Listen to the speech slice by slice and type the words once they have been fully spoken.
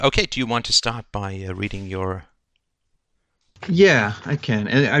Okay, do you want to start by reading your... Yeah, I can.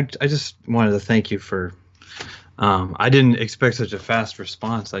 And I just wanted to thank you for I didn't expect such a fast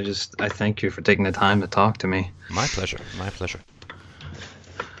response. I thank you for taking the time to talk to me. My pleasure, my pleasure.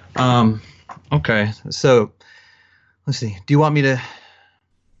 Um okay. So, let's see. Do you want me to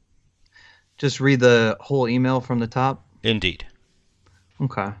just read the whole email from the top? Indeed.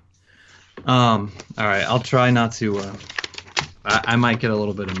 Okay. All right. I'll try not to I might get a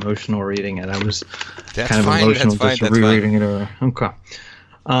little bit emotional reading it. I was That's kind of fine, that's emotional fine, just that's fine. rereading it. Okay.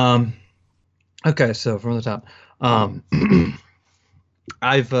 Um okay, so from the top. Um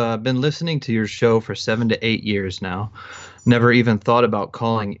I've been listening to your show for 7 to 8 years now. Never even thought about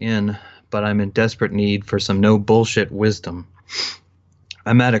calling in, but I'm in desperate need for some no bullshit wisdom.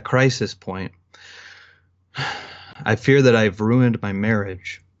 I'm at a crisis point. I fear that I've ruined my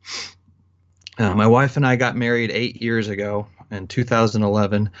marriage. My wife and I got married 8 years ago in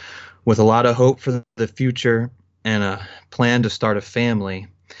 2011 with a lot of hope for the future and a plan to start a family.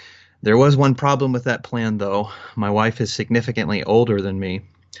 There was one problem with that plan, though. My wife is significantly older than me.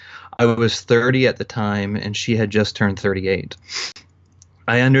 I was 30 at the time, and she had just turned 38.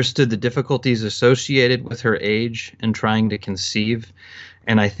 I understood the difficulties associated with her age and trying to conceive,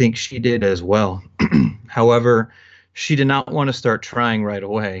 and I think she did as well. However, she did not want to start trying right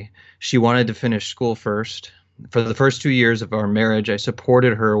away. She wanted to finish school first. For the first 2 years of our marriage, I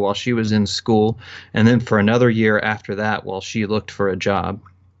supported her while she was in school, and then for another year after that while she looked for a job.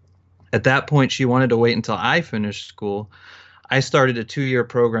 At that point, she wanted to wait until I finished school. I started a 2-year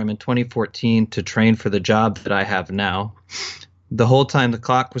program in 2014 to train for the job that I have now. The whole time the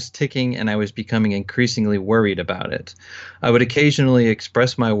clock was ticking and I was becoming increasingly worried about it. I would occasionally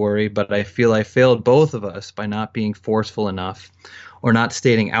express my worry, but I feel I failed both of us by not being forceful enough or not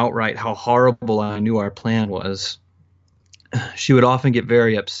stating outright how horrible I knew our plan was. She would often get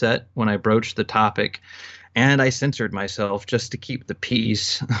very upset when I broached the topic, and I censored myself just to keep the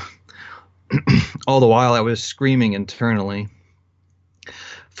peace. All the while I was screaming internally.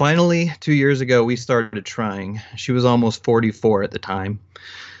 Finally, 2 years ago, we started trying. She was almost 44 at the time.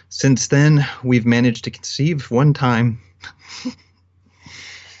 Since then, we've managed to conceive one time.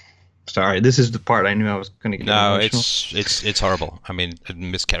 Sorry, this is the part I knew I was going to get No, emotional. it's horrible. I mean,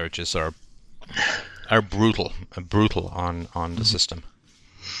 miscarriages are brutal on the system.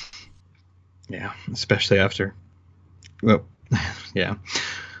 Yeah, especially after. Well, yeah.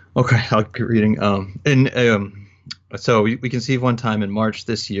 Okay, I'll keep reading. So we conceived one time in March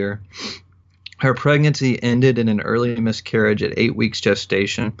this year. Her pregnancy ended in an early miscarriage at 8 weeks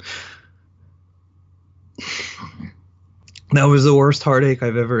gestation. That was the worst heartache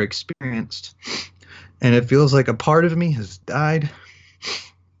I've ever experienced, and it feels like a part of me has died.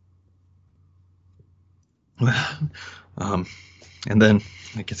 And then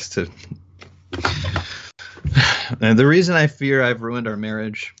it gets to and the reason I fear I've ruined our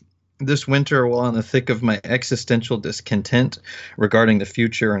marriage. This winter, while in the thick of my existential discontent regarding the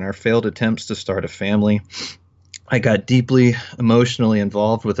future and our failed attempts to start a family, I got deeply emotionally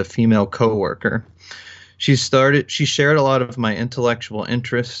involved with a female coworker. She shared a lot of my intellectual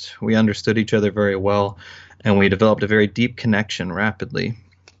interests. We understood each other very well, and we developed a very deep connection rapidly.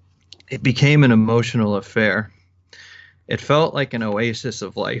 It became an emotional affair. It felt like an oasis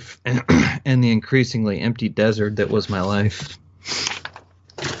of life in the increasingly empty desert that was my life.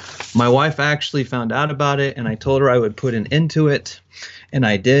 My wife actually found out about it, and I told her I would put an end to it, and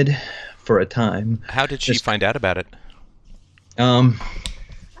I did for a time. How did she This, find out about it? um,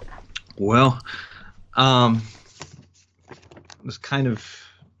 well, it was kind of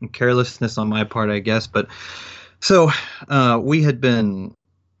carelessness on my part, I guess. But so we had been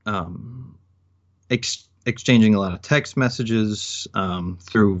exchanging a lot of text messages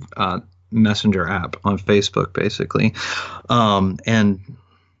through Messenger app on Facebook, basically, and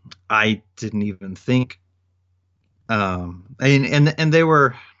I didn't even think, and they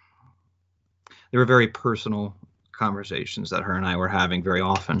were very personal conversations that her and I were having very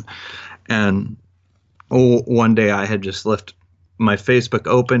often. And one day I had just left my Facebook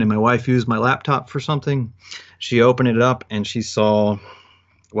open, and my wife used my laptop for something. She opened it up, and she saw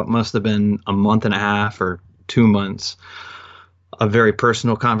what must have been a month and a half or 2 months of very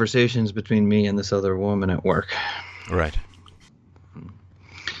personal conversations between me and this other woman at work. Right.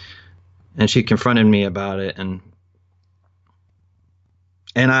 And she confronted me about it, and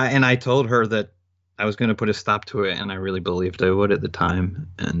I told her that I was going to put a stop to it, and I really believed I would at the time,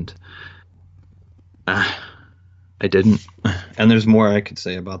 and I didn't. And there's more I could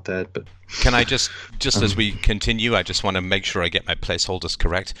say about that, but Can I just as we continue, I just want to make sure I get my placeholders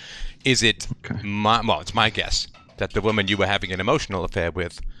correct. Is it okay. well, it's my guess that the woman you were having an emotional affair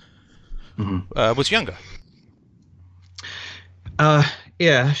with was younger.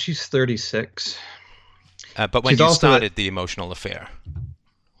 Yeah, she's 36. But when She's you also started the emotional affair,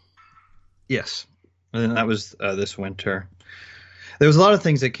 yes, and that was this winter. There was a lot of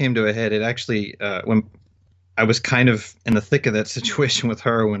things that came to a head. It actually, when I was kind of in the thick of that situation with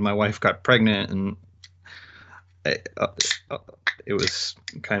her when my wife got pregnant, and it, was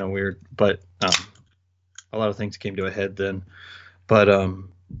kind of weird. But a lot of things came to a head then. But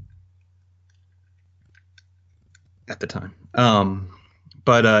at the time,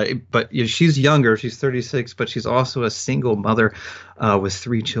 but you know, she's younger. She's 36, but she's also a single mother with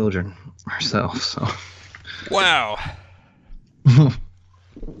 3 children herself. So, wow.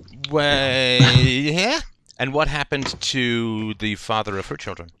 Well, yeah. And what happened to the father of her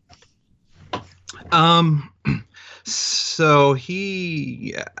children? So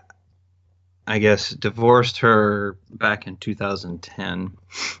he, I guess, divorced her back in 2010.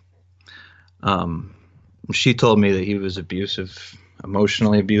 She told me that he was abusive,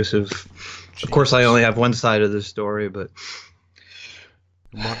 emotionally abusive. Jesus. Of course, I only have one side of the story, but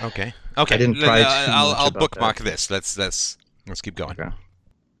okay. I didn't pry too much I'll about bookmark that. this. Let's keep going.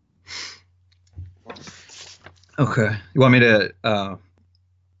 Okay. You want me to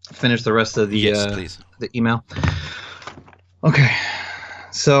finish the rest of the Yes, please. the email? Okay.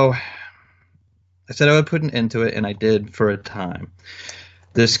 So I said I would put an end to it, and I did for a time.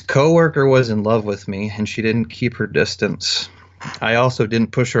 This coworker was in love with me, and she didn't keep her distance. I also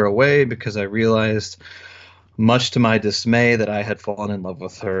didn't push her away because I realized, much to my dismay, that I had fallen in love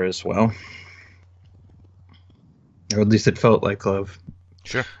with her as well. Or at least it felt like love.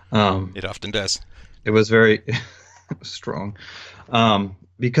 Sure. It often does. It was very strong.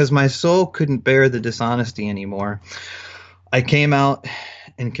 Because my soul couldn't bear the dishonesty anymore. I came out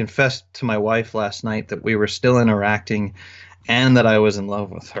and confessed to my wife last night that we were still interacting and that I was in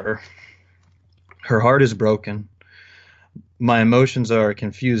love with her. Her heart is broken. My emotions are a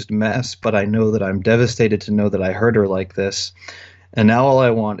confused mess, but I know that I'm devastated to know that I hurt her like this. And now all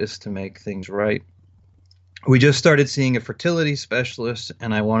I want is to make things right. We just started seeing a fertility specialist,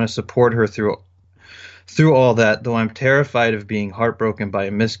 and I want to support her through all that, though I'm terrified of being heartbroken by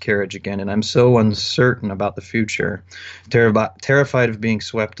a miscarriage again, and I'm so uncertain about the future. Terrified of being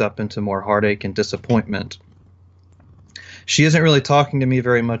swept up into more heartache and disappointment. She isn't really talking to me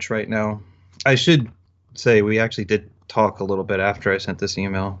very much right now. I should say we actually did talk a little bit after I sent this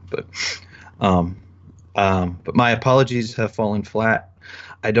email, but my apologies have fallen flat.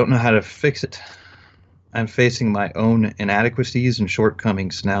 I don't know how to fix it. I'm facing my own inadequacies and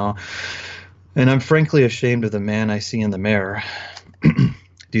shortcomings now, and I'm frankly ashamed of the man I see in the mirror. Do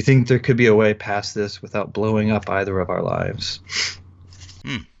you think there could be a way past this without blowing up either of our lives?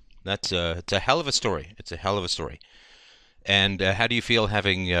 It's a hell of a story. It's a hell of a story. And how do you feel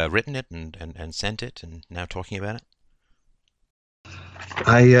having written it and sent it and now talking about it?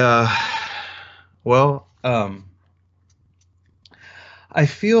 I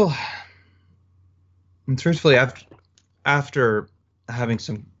feel, and truthfully, after having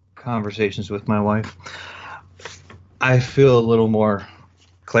some conversations with my wife, I feel a little more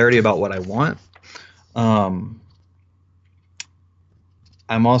clarity about what I want. I'm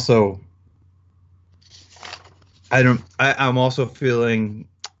also feeling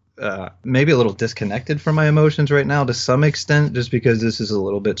maybe a little disconnected from my emotions right now to some extent, just because this is a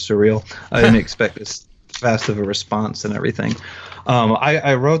little bit surreal. I didn't expect this fast of a response and everything.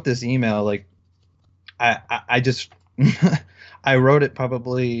 I wrote this email, like, I just I wrote it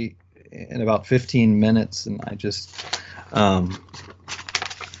probably in about 15 minutes, and I just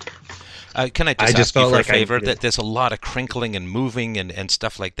can I just ask you for a favor? That there's a lot of crinkling and moving and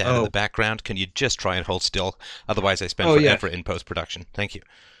stuff like that in the background. Can you just try and hold still? Otherwise, I spend forever in post-production. Thank you.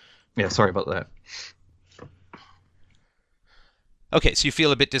 Yeah, sorry about that. Okay, so you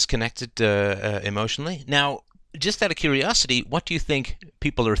feel a bit disconnected emotionally. Now, just out of curiosity, what do you think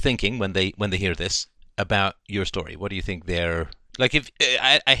people are thinking when they hear this about your story? What do you think they're like? If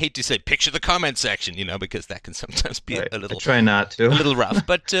I hate to say, picture the comment section, because that can sometimes be a little. I try not to. A little rough.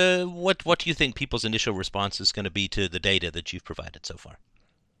 But what do you think people's initial response is going to be to the data that you've provided so far?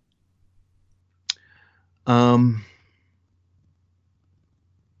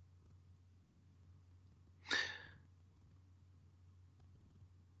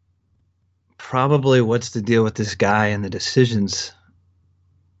 Probably, what's the deal with this guy and the decisions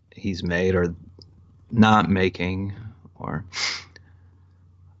he's made or not making, or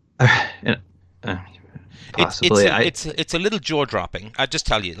possibly. It's a little jaw-dropping. I'll just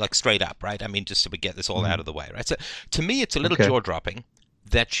tell you, like, straight up, right? I mean, just so we get this all out of the way, right? So, to me, it's a little jaw-dropping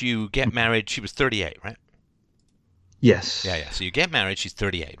that you get married. She was 38, right? Yes. Yeah. So you get married. She's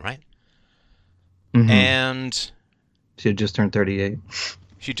 38, right? Hmm. And She had just turned 38.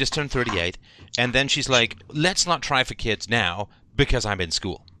 she just turned 38. And then she's like, let's not try for kids now because I'm in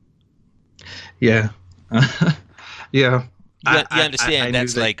school. Yeah. Yeah. You I understand knew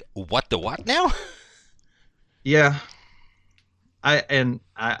that's that. like, what the what now? Yeah.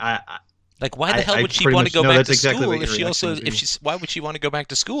 Like, why the hell I would she pretty want to much go know back that's to exactly what school if your she reaction also, would if be. she's, why would she want to go back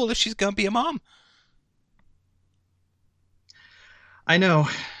to school if she's going to be a mom? I know.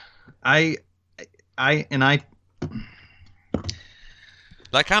 I and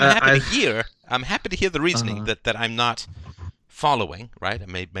Like, I've I'm happy to hear the reasoning uh that I'm not following, right?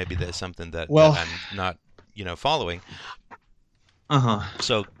 And maybe there's something that well, I'm not, following. uh-huh.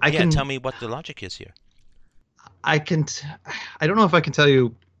 So, I yeah, tell can me what the logic is here. I can t- I don't know if I can tell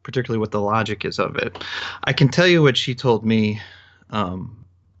you particularly what the logic is of it. I can tell you what she told me um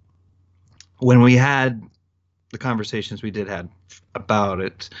when we had the conversations we did had about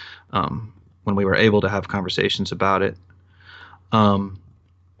it, um, when we were able to have conversations about it. Um,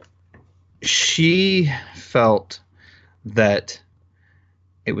 she felt that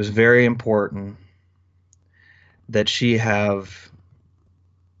it was very important that she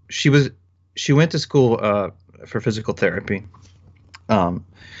was she went to school for physical therapy. Um,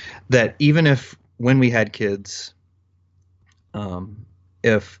 that even if when we had kids, um,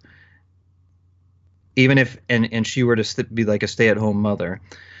 if even if and she were to be like a stay-at-home mother,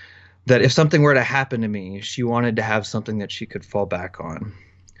 that if something were to happen to me, she wanted to have something that she could fall back on.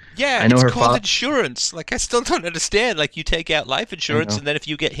 Yeah, I know it's her called father. insurance. Like, I still don't understand. Like, you take out life I insurance, know. and then if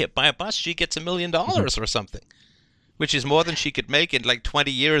you get hit by a bus, she gets Mhm. $1 million or something, which is more than she could make in like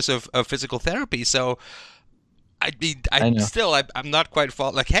 20 years of physical therapy. So, I mean, I know. I'm not quite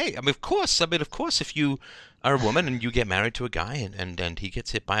fault. Like, hey, of course, if you are a woman and you get married to a guy and he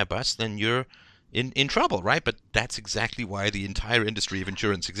gets hit by a bus, then you're in trouble, right? But that's exactly why the entire industry of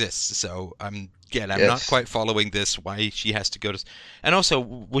insurance exists. So I'm not Yes. quite following this. Why she has to go to, and also,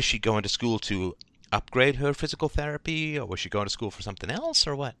 was she going to school to upgrade her physical therapy, or was she going to school for something else,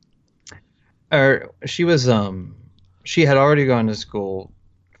 or what? Or she had already gone to school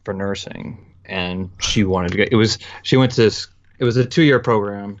for nursing, and she wanted to get. It was she went to. It was a 2-year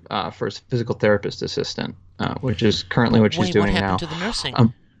program for a physical therapist assistant, which is currently what she's Wait, what doing happened now. to the nursing?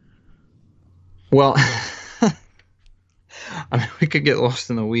 Um, well, I mean, we could get lost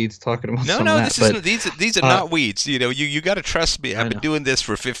in the weeds talking about No, some of no, that, this but isn't. These are uh, not weeds. You got to trust me. I've I been know. doing this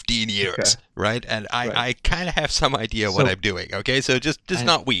for 15 Okay, years, right? And right. I kind of have some idea what So I'm doing. Okay, so just I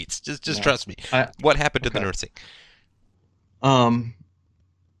not weeds. Just yeah. trust me. I What happened to the okay. nursing? Um,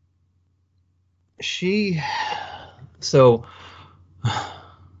 she so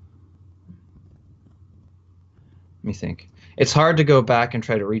let me think. It's hard to go back and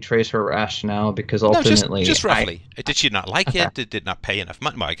try to retrace her rationale because No, ultimately just I roughly. Did she not like okay. it? Did not pay enough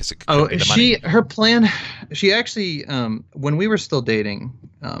money? Well, I guess it couldn't Oh, be the money. her plan, she actually, when we were still dating,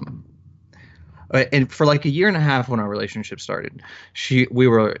 and for like a year and a half when our relationship started, it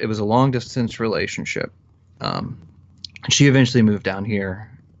was a long distance relationship. Um, she eventually moved down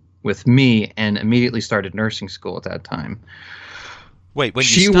here with me and immediately started nursing school at that time. Wait, when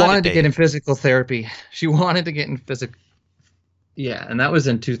you She started wanted to get in dating? physical therapy. She wanted to get in physical, yeah, and that was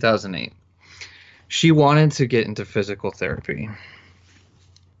in 2008. She wanted to get into physical therapy.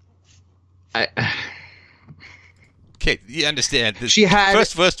 I, Okay, you understand. she had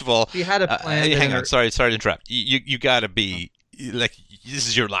First of all, she had a plan that in hang on. her Sorry to interrupt. You got to be like, this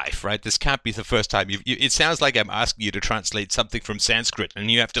is your life, right? This can't be the first time it sounds like I'm asking you to translate something from Sanskrit, and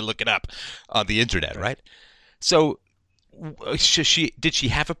you have to look it up on the internet, right. right? So, did she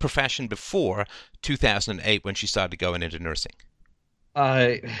have a profession before 2008 when she started going into nursing?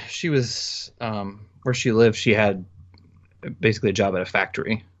 Uh, she was where she lived. She had basically a job at a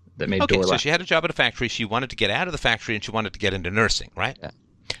factory that made Okay, door so lamp. she had a job at a factory. She wanted to get out of the factory and she wanted to get into nursing, right? Yeah.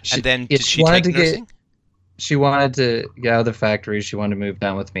 And She then yeah, did she take nursing? she wanted to get out of the factory. She wanted to move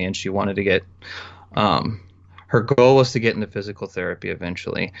down with me, and she wanted to get um her goal was to get into physical therapy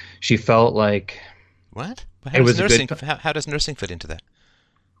eventually. She felt like What? Well, it was a good. how does nursing fit into that?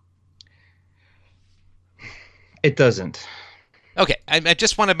 It doesn't. Okay, I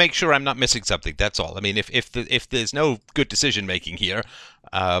just want to make sure I'm not missing something. That's all. I mean, if there's no good decision making here,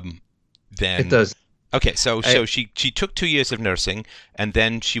 um, It then does. okay. So I she took 2 years of nursing, and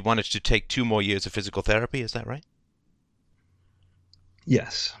then she wanted to take 2 more years of physical therapy. Is that right?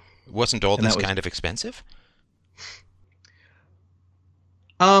 yes, Wasn't all and this that was kind of expensive?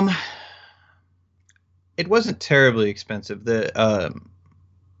 um. It wasn't terribly expensive. The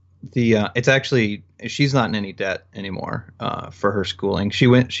it's actually she's not in any debt anymore for her schooling. She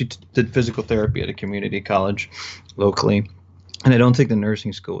did physical therapy at a community college locally, and I don't think the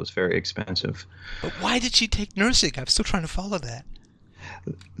nursing school was very expensive. But why did she take nursing? I'm still trying to follow that.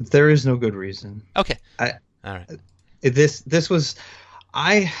 There is no good reason. Okay. I All right. this was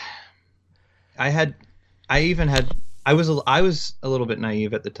I I had I even had I was a little bit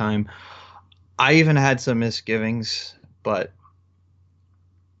naive at the time. I even had some misgivings, but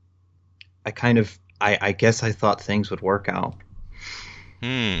I guess I thought things would work out.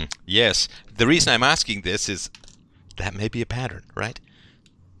 Yes. The reason I'm asking this is that may be a pattern, right?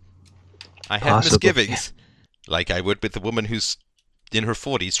 I have Possibly. misgivings, like I would with the woman who's in her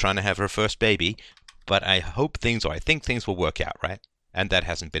 40s trying to have her first baby, but I hope things, or I think things will work out, right? And that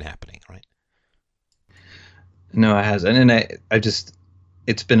hasn't been happening, right? No, it hasn't. And I just,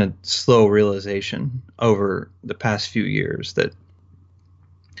 it's been a slow realization over the past few years that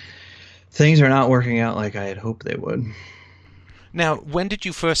things are not working out like I had hoped they would. Now, when did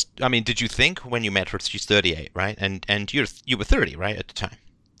you first? I mean, did you think when you met her she's 38, right? And you were 30, right, at the time?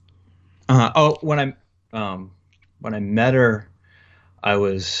 Oh, when I met her, I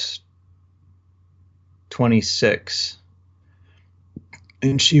was 26,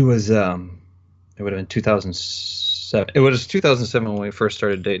 and she was it would have been 2007. It was 2007 when we first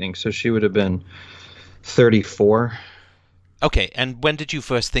started dating, so she would have been 34. Okay, and when did you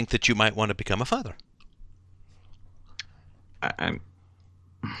first think that you might want to become a father? I'm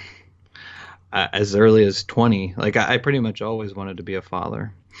as early as 20. Like I pretty much always wanted to be a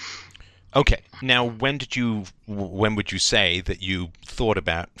father. Okay, now when would you say that you thought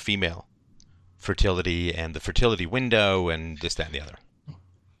about female fertility and the fertility window and this, that, and the other?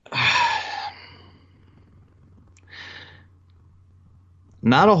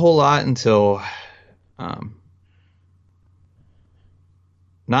 Not a whole lot until um,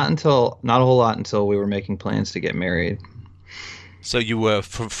 not a whole lot until we were making plans to get married. So you were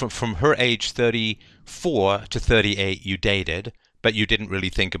from her age 34 to 38, you dated, but you didn't really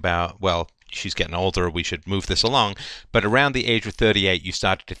think about, well, she's getting older, we should move this along. But around the age of 38, you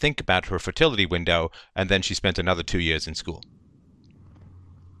started to think about her fertility window, and then she spent another 2 years in school.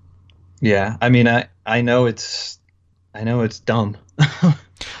 Yeah, I mean, I know it's dumb.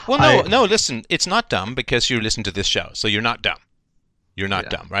 Well, no, I no, listen, it's not dumb because you listen to this show, so you're not dumb. You're not Yeah.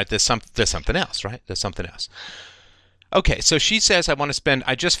 dumb, right? There's something else, right? There's something else. Okay, so she says I want to spend.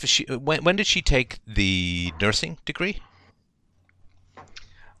 I just when did she take the nursing degree?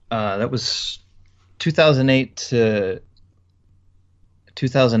 That was 2008 to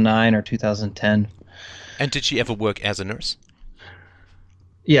 2009 or 2010. And did she ever work as a nurse?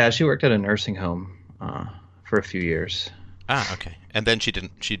 Yeah, she worked at a nursing home for a few years. Ah, okay. And then she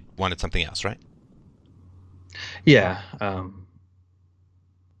didn't. She wanted something else, right? Yeah,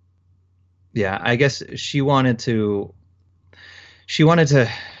 yeah. I guess she wanted to.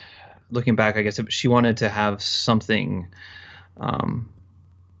 Looking back, I guess she wanted to have something um,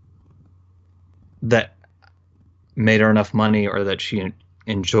 that made her enough money, or that she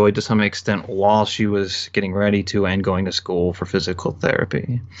enjoyed to some extent while she was getting ready to and going to school for physical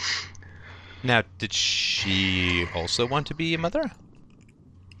therapy. Now, did she also want to be a mother?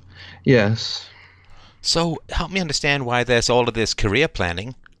 Yes. So help me understand why there's all of this career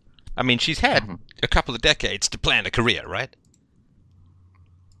planning. I mean, she's had Mhm. a couple of decades to plan a career, right?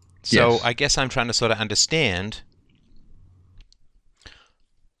 So Yes. I guess I'm trying to sort of understand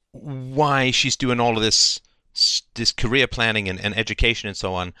why she's doing all of this career planning and education and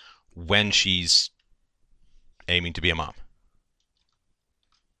so on when she's aiming to be a mom.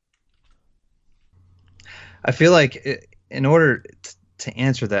 I feel like in order to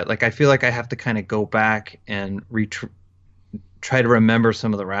answer that, like I feel like I have to kind of go back and try to remember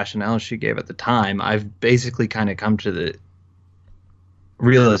some of the rationales she gave at the time. I've basically kind of come to the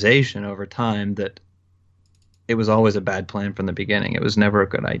realization over time that it was always a bad plan from the beginning. It was never a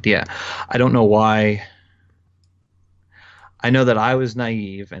good idea. I don't know why. I know that I was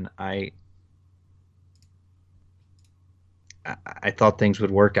naive, and I thought things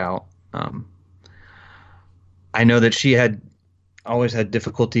would work out. I know that she had always had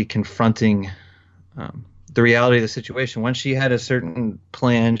difficulty confronting the reality of the situation. When she had a certain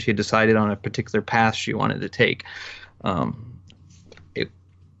plan, she had decided on a particular path she wanted to take. Um, it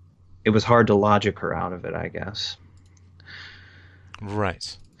it was hard to logic her out of it, I guess.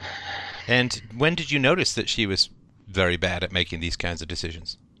 Right. And when did you notice that she was very bad at making these kinds of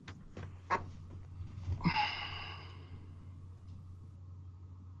decisions?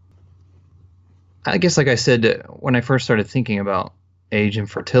 I guess, like I said, when I first started thinking about age and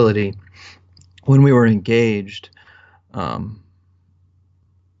fertility, when we were engaged, um,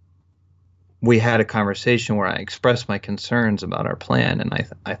 we had a conversation where I expressed my concerns about our plan, and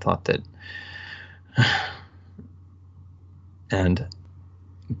I thought that, and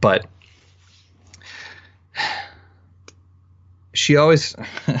but she always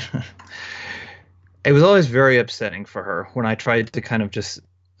it was always very upsetting for her when I tried to kind of just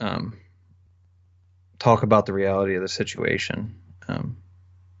um, talk about the reality of the situation.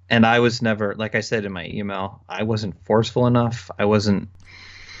 And I was never, like I said in my email, I wasn't forceful enough. I wasn't.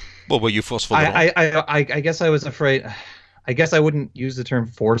 Well, were you forceful at all? I guess I was afraid. I guess I wouldn't use the term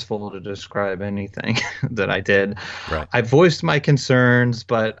forceful to describe anything that I did. Right. I voiced my concerns,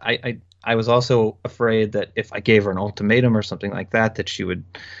 but I was also afraid that if I gave her an ultimatum or something like that, that she would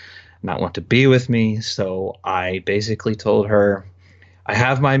not want to be with me. So I basically told her, I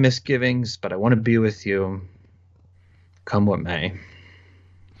have my misgivings, but I want to be with you, come what may.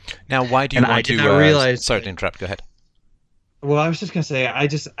 Now, why do you And I want did to? not realize. Sorry to interrupt. Go ahead. Well, I was just gonna say,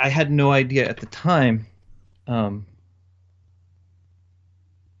 I had no idea at the time, um,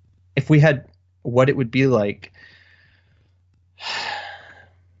 if we had what it would be like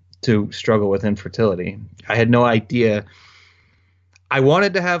to struggle with infertility. I had no idea. I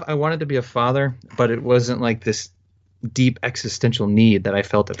wanted to be a father, but it wasn't like this deep existential need that I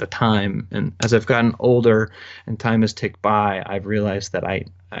felt at the time. And as I've gotten older and time has ticked by, I've realized that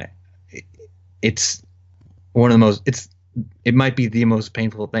it's one of the most, it might be the most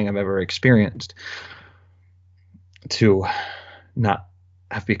painful thing I've ever experienced to not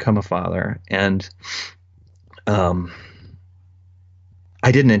have become a father. And I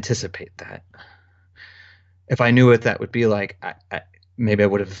didn't anticipate that. If I knew what that would be like, maybe I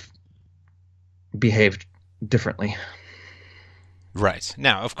would have behaved differently. Right.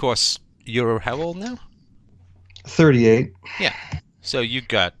 Now, of course, you're how old now? 38. Yeah. So you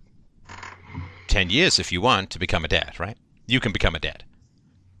got 10 years if you want to become a dad, right? You can become a dad.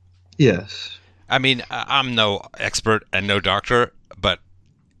 Yes. I mean, I'm no expert and no doctor, but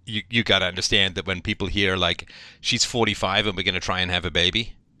you got to understand that when people hear, like, she's 45 and we're going to try and have a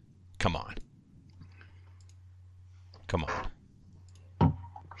baby, come on. Come on.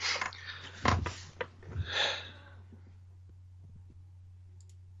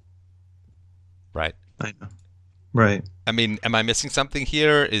 Right. I know. Right. I mean, am I missing something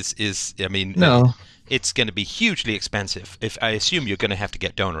here? I mean, No. it's going to be hugely expensive. If I assume you're going to have to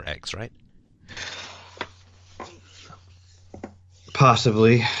get donor eggs, right?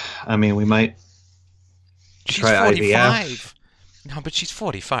 Possibly. I mean, we might She's try 45. IVF. No, but she's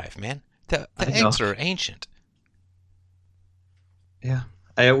 45, man. The I know. eggs are ancient. Yeah.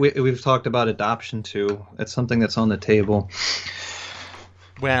 We've talked about adoption too. It's something that's on the table.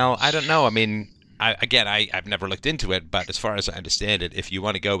 Well, I don't know. I mean, I've never looked into it, but as far as I understand it, if you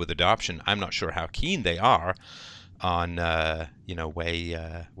want to go with adoption, I'm not sure how keen they are on,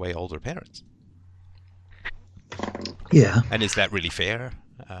 way older parents. Yeah. And is that really fair?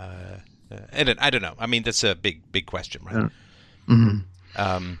 And I don't know. I mean, that's a big question, right?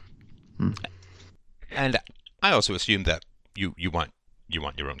 Mm-hmm. And I also assume that you want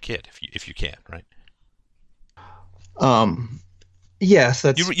your own kid if you can, right? Yes,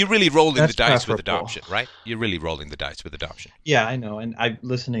 that's You're really rolling the that's dice with preferable. adoption, right? You're really rolling the dice with adoption. Yeah, I know, and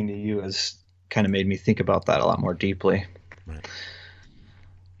listening to you has kind of made me think about that a lot more deeply. Right.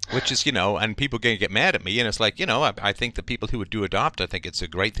 Which is, and people going to get mad at me, and it's like, I think the people who would do adopt, I think it's a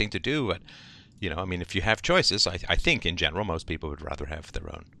great thing to do, but, I mean, if you have choices, I think in general most people would rather have their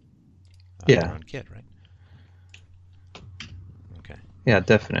own kid, right? Okay. Yeah,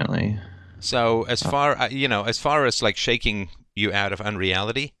 definitely. So as far as like shaking you out of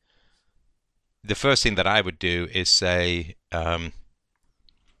unreality, the first thing that I would do is say,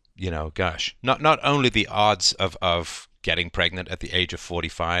 gosh, not only the odds of getting pregnant at the age of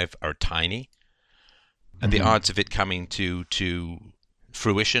 45 are tiny, and the odds of it coming to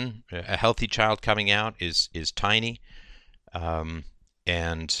fruition, a healthy child coming out is tiny, and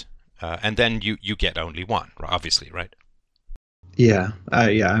then you get only one, obviously, right? Yeah,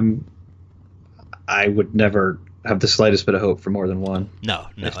 I would never have the slightest bit of hope for more than one. No,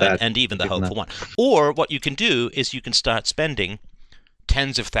 and even the hope for one. Or what you can do is you can start spending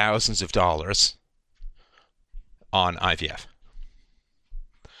tens of thousands of dollars on IVF.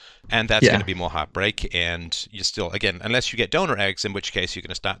 And that's going to be more heartbreak, and you still, again, unless you get donor eggs, in which case you're going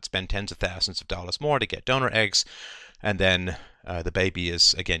to start to spend tens of thousands of dollars more to get donor eggs, and then the baby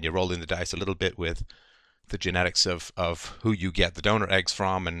is, again, you're rolling the dice a little bit with the genetics of who you get the donor eggs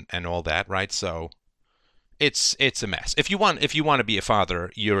from and all that, right? So it's a mess. If you want to be a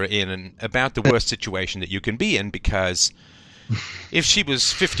father, you're in about the worst situation that you can be in, because If she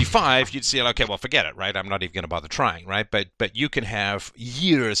was 55, you'd say, okay, well, forget it, right? I'm not even going to bother trying, right? But you can have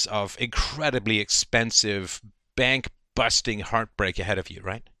years of incredibly expensive, bank-busting heartbreak ahead of you,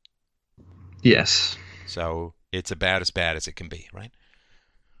 right? Yes. So it's about as bad as it can be, right?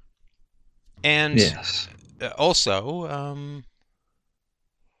 And Yes. also,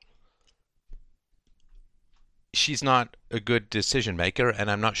 she's not a good decision maker,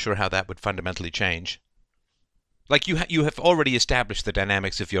 and I'm not sure how that would fundamentally change. Like you have already established the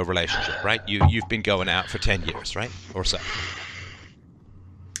dynamics of your relationship, right? You've been going out for 10 years, right? Or so,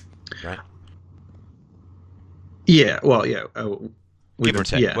 right? Yeah. Well, yeah. We've Give or been,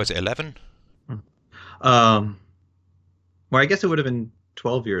 take. yeah. Was it 11? Um, well, I guess it would have been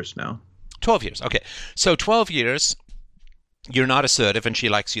 12 years now. 12 years. Okay. So 12 years, you're not assertive and she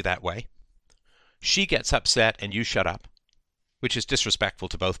likes you that way. She gets upset and you shut up, which is disrespectful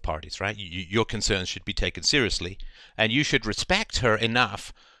to both parties, right? Your concerns should be taken seriously, and you should respect her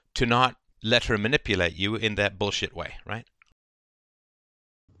enough to not let her manipulate you in that bullshit way, right?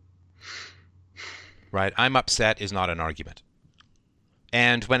 Right? I'm upset is not an argument.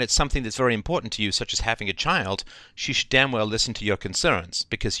 And when it's something that's very important to you, such as having a child, she should damn well listen to your concerns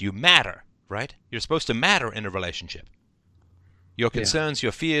because you matter, right? You're supposed to matter in a relationship. Your Yeah. concerns,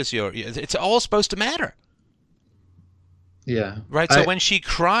 your fears, it's all supposed to matter. Yeah. Right? So when she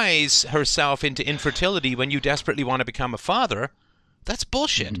cries herself into infertility when you desperately want to become a father, that's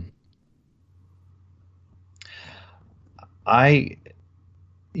bullshit. I,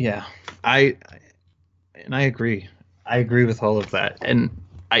 yeah, I, and I agree. I agree with all of that. And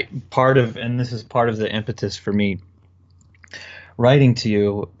and this is part of the impetus for me writing to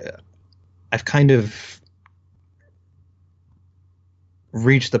you. I've kind of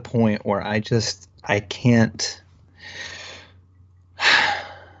reached the point where I can't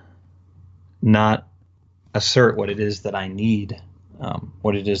not assert what it is that I need,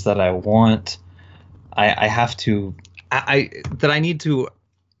 what it is that I want. I have to, that I need to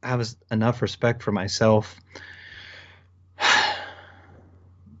have enough respect for myself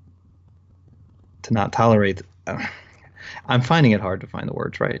to not tolerate. I'm finding it hard to find the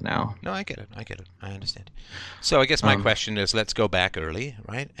words right now. No, I get it. I get it. I understand. So I guess my question is, let's go back early,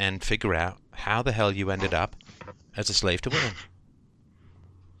 right, and figure out how the hell you ended up as a slave to women.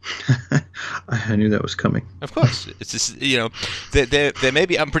 I knew that was coming. Of course, it's just, there may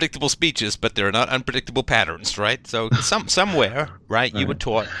be unpredictable speeches, but there are not unpredictable patterns, right? So somewhere, right, you were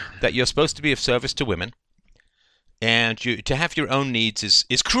taught that you're supposed to be of service to women, and to have your own needs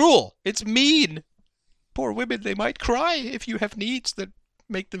is cruel. It's mean. Poor women, they might cry if you have needs that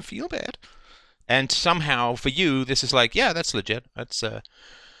make them feel bad. And somehow, for you, this is like, yeah, that's legit. That's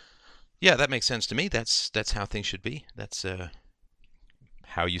yeah, that makes sense to me. That's how things should be. That's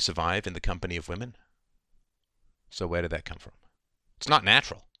how you survive in the company of women. So where did that come from? It's not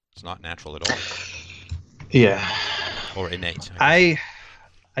natural. It's not natural at all. Yeah. Or innate. I've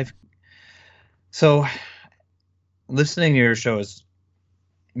so listening to your show has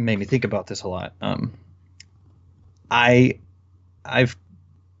made me think about this a lot. I've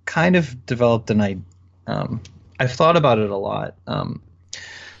kind of developed I've thought about it a lot.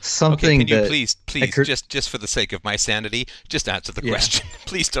 Something okay, can you that please, just for the sake of my sanity, just answer the Yeah. question.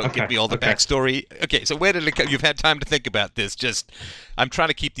 Please don't Okay. give me all the Okay. backstory. Okay, so where did it come? You've had time to think about this. I'm trying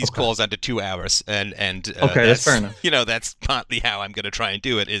to keep these Okay. calls under 2 hours, and Okay, that's fair enough. That's partly how I'm going to try and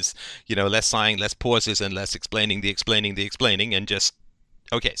do it. Is less sighing, less pauses, and less explaining, and just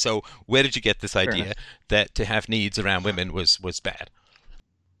okay. So where did you get this Fair idea enough. that to have needs around women was bad?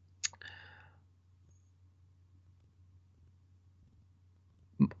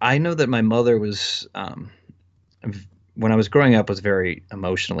 I know that my mother was, when I was growing up, was very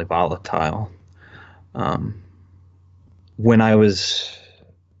emotionally volatile. Um, when I was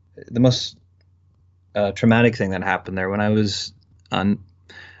the most traumatic thing that happened there when I was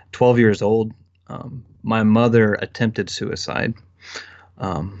 12 years old, my mother attempted suicide,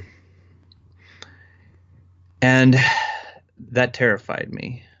 um, and that terrified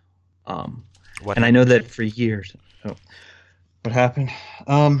me. What And I know that for years. Oh, what happened?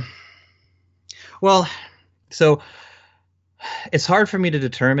 Um, well, so it's hard for me to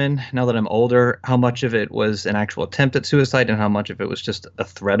determine now that I'm older how much of it was an actual attempt at suicide and how much of it was just a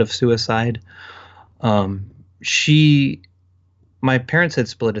threat of suicide. Um, she, my parents had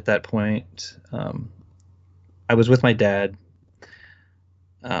split at that point. I was with my dad.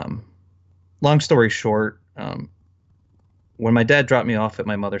 Um, Long story short, when my dad dropped me off at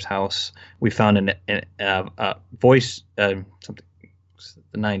my mother's house, we found a voice, something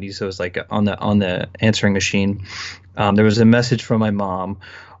the 90s. So it was like on the answering machine. There was a message from my mom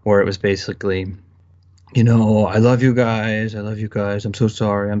where it was basically, I love you guys. I love you guys. I'm so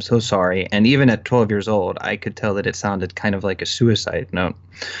sorry. I'm so sorry. And even at 12 years old, I could tell that it sounded kind of like a suicide note.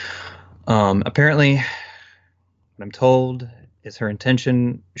 Apparently, what I'm told is her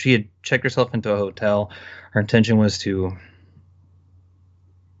intention, she had checked herself into a hotel. Her intention was to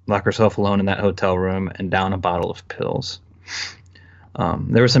lock herself alone in that hotel room and down a bottle of pills.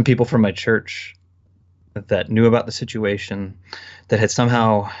 There were some people from my church that knew about the situation that had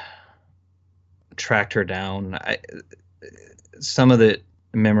somehow tracked her down. Some of the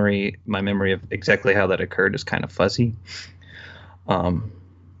my memory of exactly how that occurred is kind of fuzzy. Um,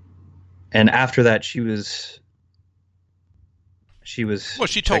 and after that, she was Well,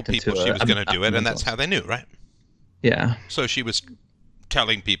 she told checked people into she was going to do a it, and mental that's how they knew, right? yeah. So she was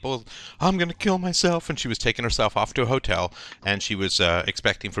telling people, I'm going to kill myself, and she was taking herself off to a hotel, and she was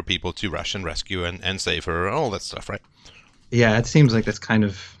expecting for people to rush and rescue and save her, and all that stuff, right? Yeah, it seems like that's kind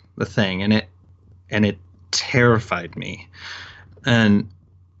of the thing, and it terrified me. And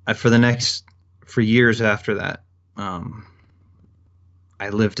for years after that, um, I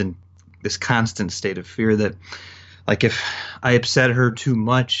lived in this constant state of fear that, like, if I upset her too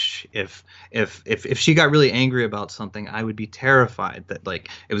much, if she got really angry about something, I would be terrified that, like,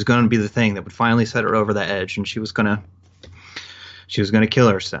 it was going to be the thing that would finally set her over the edge, and she was gonna kill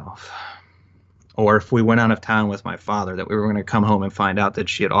herself. Or if we went out of town with my father, that we were going to come home and find out that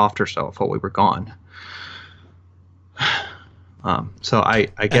she had offed herself while we were gone. So I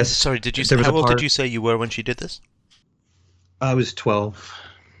And guess sorry, there was how a old did part. you say you were when she did this? I was 12.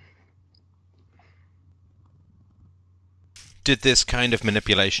 Did this kind of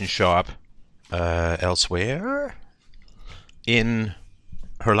manipulation show up elsewhere in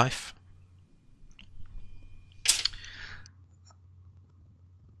her life?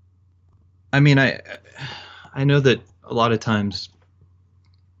 I mean, I know that a lot of times,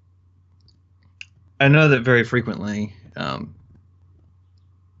 I know that very frequently,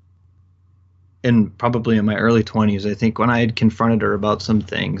 and probably in my early 20s, I think when I had confronted her about some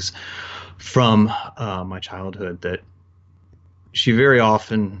things from my childhood, that she very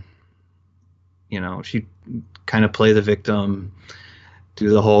often, she kind of play the victim, do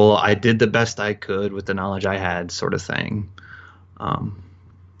the whole "I did the best I could with the knowledge I had" sort of thing. Um,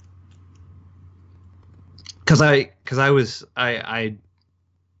 I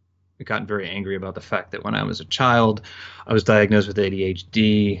got very angry about the fact that when I was a child, I was diagnosed with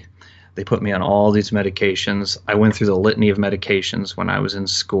ADHD. They put me on all these medications. I went through the litany of medications when I was in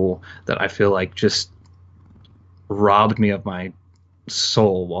school that I feel like just robbed me of my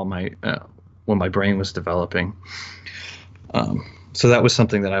soul while my brain was developing. So that was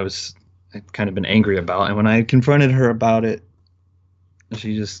something that I'd kind of been angry about. And when I confronted her about it,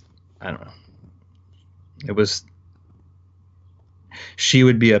 she just, I don't know. It was She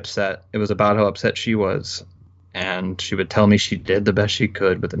would be upset. It was about how upset she was, and she would tell me she did the best she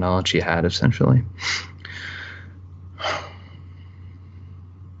could with the knowledge she had, essentially.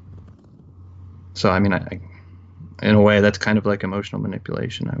 So, I mean, in a way, that's kind of like emotional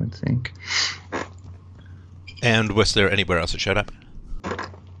manipulation, I would think. And was there anywhere else it showed up?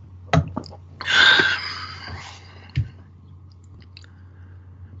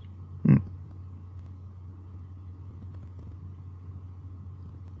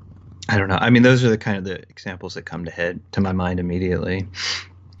 I don't know. I mean, those are the kind of the examples that come to my mind immediately.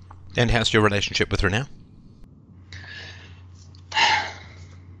 And how's your relationship with her now?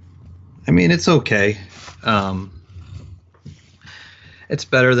 I mean, it's okay. It's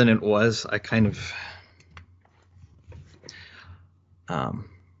better than it was. Um,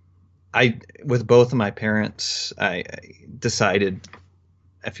 with both of my parents, I decided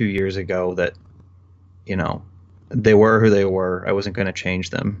a few years ago that, you know, they were who they were. I wasn't going to change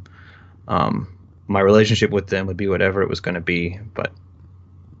them. My relationship with them would be whatever it was going to be, but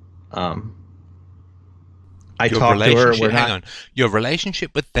um, I Your talked to her. We're hang not on. Your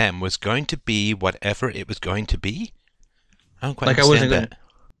relationship with them was going to be whatever it was going to be? I don't quite like I wasn't understand going that.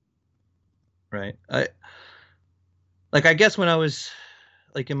 right. I guess when I was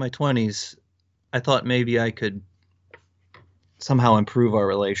like in my 20s, I thought maybe I could somehow improve our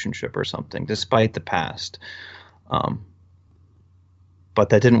relationship or something, despite the past. Um, but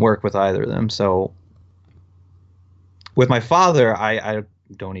that didn't work with either of them. So with my father, I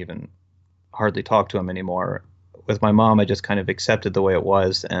don't even hardly talk to him anymore. With my mom, I just kind of accepted the way it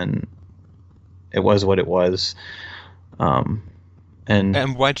was, and it was what it was. Um, and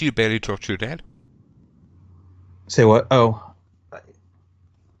And why do you barely talk to your dad? say what? Oh,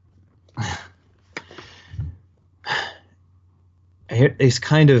 he's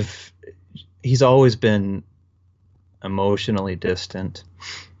kind of he's always been emotionally distant.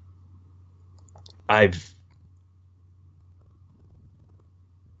 I've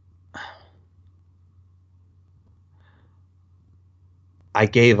I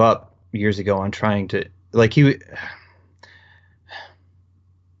gave up years ago on trying to like he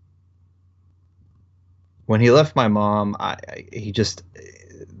when he left my mom, he just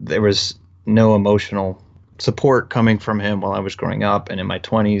there was no emotional support coming from him while I was growing up, and in my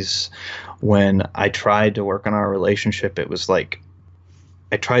 20s when I tried to work on our relationship, it was like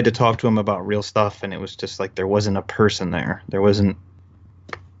I tried to talk to him about real stuff, and it was just like there wasn't a person there. There wasn't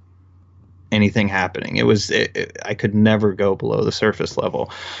anything happening. I could never go below the surface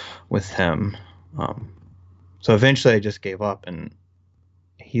level with him. So eventually I just gave up, and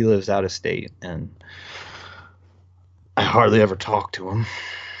he lives out of state, and I hardly ever talk to him.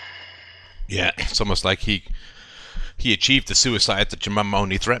 Yeah, it's almost like he achieved the suicide that your mum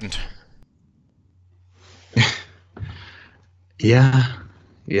only threatened. Yeah,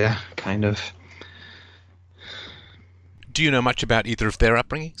 yeah, kind of. Do you know much about either of their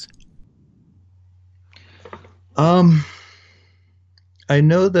upbringings? Um, I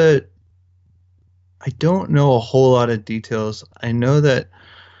know that I don't know a whole lot of details. I know that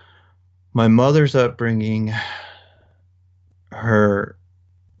my mother's upbringing, her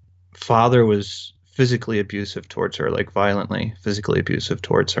father was physically abusive towards her, like violently physically abusive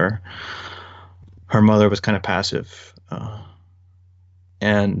towards her. Her mother was kind of passive.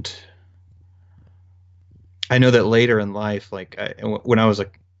 And I know that later in life, like when I was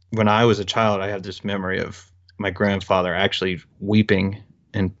a child, I have this memory of my grandfather actually weeping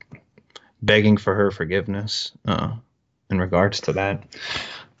and begging for her forgiveness in regards to that.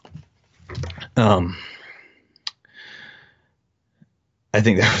 I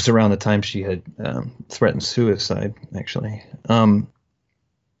think that was around the time she had threatened suicide, actually. And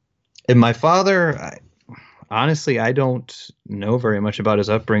my father, honestly, I don't know very much about his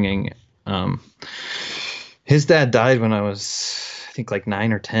upbringing. His dad died when I was, I think, like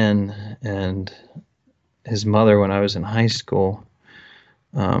 9 or 10, and his mother when I was in high school.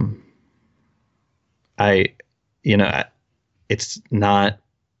 I, it's not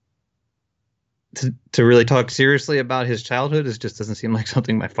to really talk seriously about his childhood. It just doesn't seem like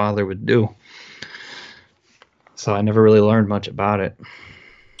something my father would do. So I never really learned much about it.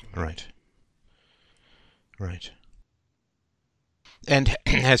 Right. Right. And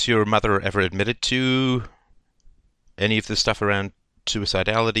has your mother ever admitted to any of the stuff around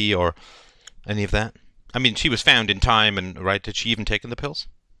suicidality or any of that? I mean, she was found in time, and right? Did she even taken the pills?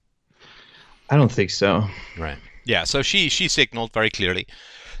 I don't think so. Right. Yeah. So she signaled very clearly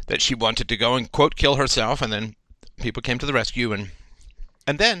that she wanted to go and quote kill herself, and then people came to the rescue, and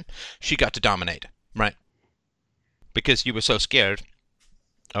then she got to dominate, right? Because you were so scared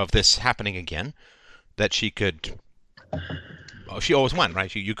of this happening again that she could. Well, she always won,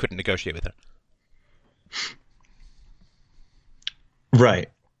 right? You couldn't negotiate with her. Right.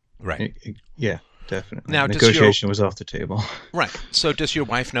 Right. Yeah, definitely. Now, Negotiation was off the table. Right. So does your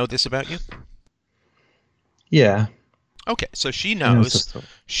wife know this about you? Yeah. Okay, so she knows knows.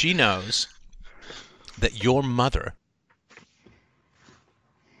 She knows that your mother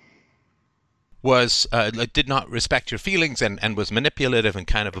was did not respect your feelings and was manipulative and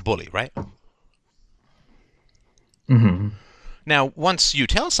kind of a bully, right? Mm-hmm. Now, once you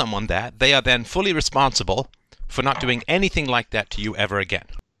tell someone that, they are then fully responsible for not doing anything like that to you ever again.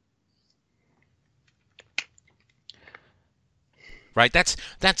 Right? That's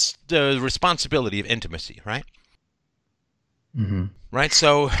the responsibility of intimacy, right? Mm-hmm. Right?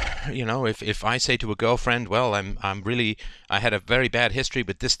 So, if I say to a girlfriend, well, I had a very bad history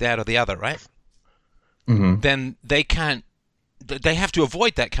with this, that, or the other, right? Mm-hmm. Then they have to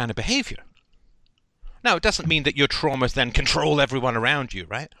avoid that kind of behavior. Now, it doesn't mean that your traumas then control everyone around you,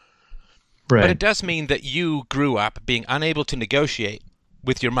 right? Right. But it does mean that you grew up being unable to negotiate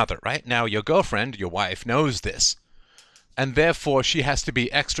with your mother, right? Now, your girlfriend, your wife, knows this. And therefore, she has to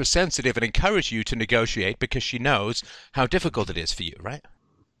be extra sensitive and encourage you to negotiate because she knows how difficult it is for you, right?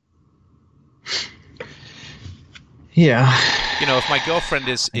 Yeah. If my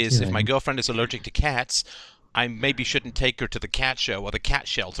girlfriend is allergic to cats, I maybe shouldn't take her to the cat show or the cat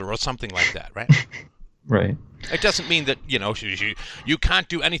shelter or something like that, right? Right. It doesn't mean that, you can't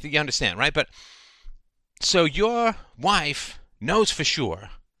do anything, you understand, right? But so your wife knows for sure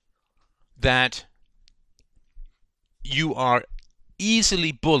that you are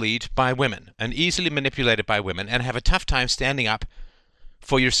easily bullied by women and easily manipulated by women and have a tough time standing up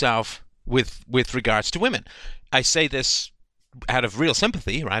for yourself with regards to women. I say this out of real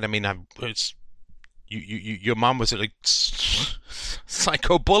sympathy, right? I mean, your mom was a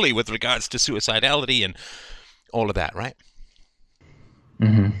psycho bully with regards to suicidality and all of that, right?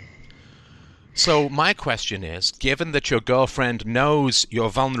 Mm-hmm. So my question is, given that your girlfriend knows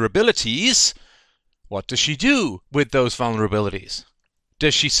your vulnerabilities, what does she do with those vulnerabilities?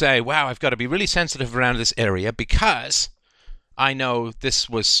 Does she say, wow, I've got to be really sensitive around this area because I know this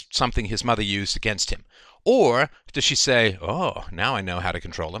was something his mother used against him? Or does she say, oh, now I know how to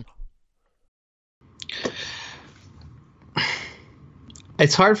control him?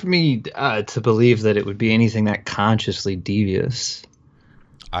 It's hard for me to believe that it would be anything that consciously devious.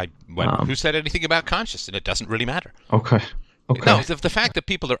 Who said anything about conscious? And it doesn't really matter. Okay. No, the fact that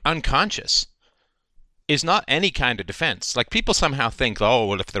people are unconscious is not any kind of defense. Like, people somehow think, oh,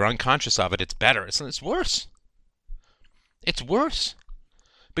 well, if they're unconscious of it, it's better. It's worse. It's worse.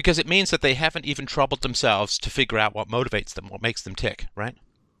 Because it means that they haven't even troubled themselves to figure out what motivates them, what makes them tick, right?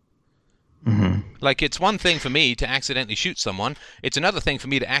 Mm-hmm. Like, it's one thing for me to accidentally shoot someone. It's another thing for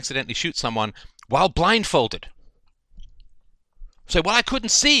me to accidentally shoot someone while blindfolded. Say, well, I couldn't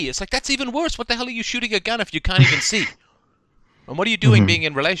see. It's like, that's even worse. What the hell are you shooting a gun if you can't even see? And what are you doing being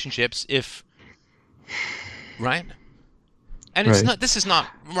in relationships if... Right? And it's not. This is not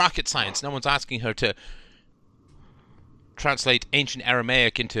rocket science. No one's asking her to translate ancient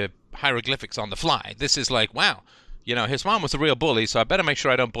Aramaic into hieroglyphics on the fly. This is like, wow, his mom was a real bully, so I better make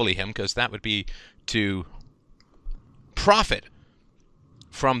sure I don't bully him, because that would be to profit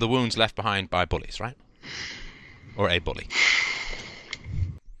from the wounds left behind by bullies, right? Or a bully.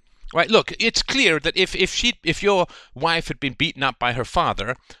 Right, look, it's clear that if your wife had been beaten up by her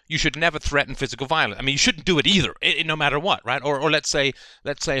father, you should never threaten physical violence. I mean, you shouldn't do it either, no matter what, right? Or let's say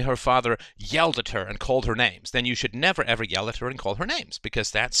her father yelled at her and called her names. Then you should never ever yell at her and call her names,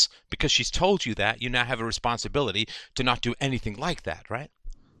 because she's told you that. You now have a responsibility to not do anything like that, right?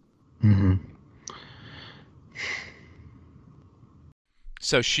 Mm-hmm.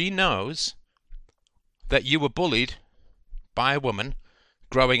 So she knows that you were bullied by a woman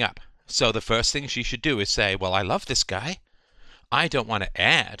growing up. So the first thing she should do is say, well, I love this guy. I don't want to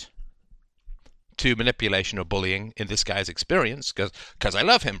add to manipulation or bullying in this guy's experience because I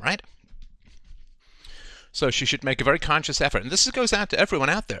love him, right? So she should make a very conscious effort. And this goes out to everyone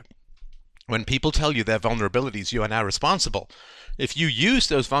out there. When people tell you their vulnerabilities, you are now responsible. If you use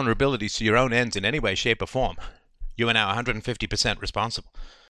those vulnerabilities to your own ends in any way, shape, or form, you are now 150% responsible.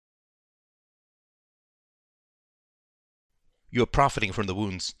 You're profiting from the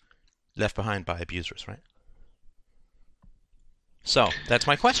wounds left behind by abusers, right? So, that's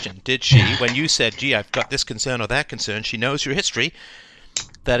my question. Did she, when you said, gee, I've got this concern or that concern, she knows your history,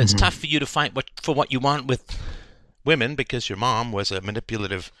 that it's tough for you to fight for what you want with women because your mom was a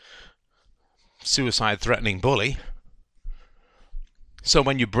manipulative, suicide-threatening bully. So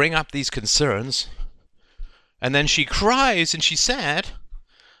when you bring up these concerns, and then she cries and she's sad,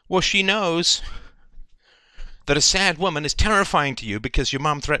 well, she knows that a sad woman is terrifying to you because your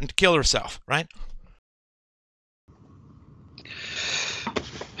mom threatened to kill herself, right?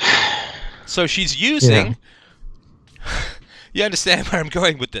 So she's using... Yeah. You understand where I'm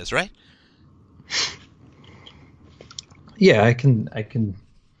going with this, right? Yeah, I can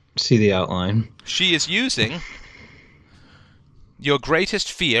see the outline. She is using your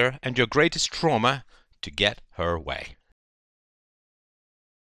greatest fear and your greatest trauma to get her way.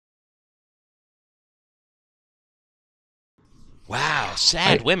 Wow,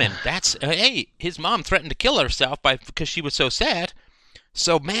 sad women. That's hey, his mom threatened to kill herself because she was so sad.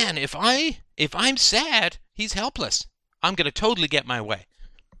 So man, if I'm sad, he's helpless. I'm going to totally get my way.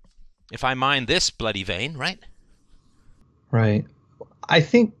 If I mind this bloody vein, right? Right. I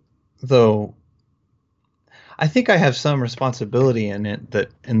think I have some responsibility in it, that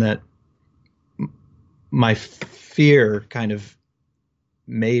my fear kind of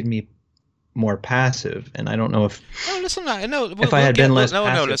made me more passive, and I don't know if... Oh, listen, no. If I had been less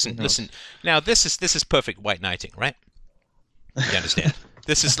passive... No, listen. Now, this is perfect white knighting, right? You understand?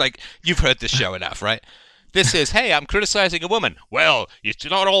 This is like, you've heard this show enough, right? This is, hey, I'm criticizing a woman. Well, it's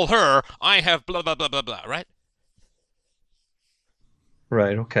not all her. I have blah, blah, blah, blah, blah, right?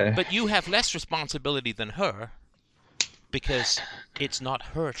 Right, okay. But you have less responsibility than her because it's not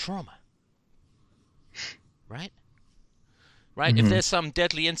her trauma. Right? Right? If there's some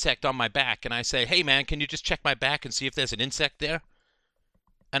deadly insect on my back and I say, hey, man, can you just check my back and see if there's an insect there?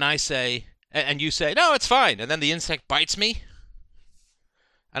 And I say, and you say, no, it's fine. And then the insect bites me.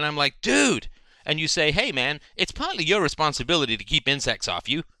 And I'm like, dude. And you say, hey, man, it's partly your responsibility to keep insects off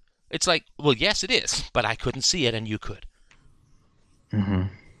you. It's like, well, yes, it is. But I couldn't see it and you could. Mm-hmm.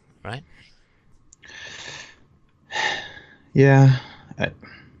 Right? Yeah.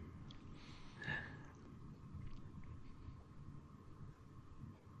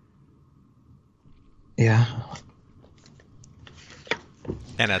 Yeah.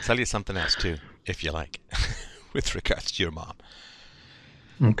 And I'll tell you something else, too. if you like, with regards to your mom.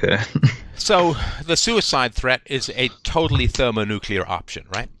 Okay. So the suicide threat is a totally thermonuclear option,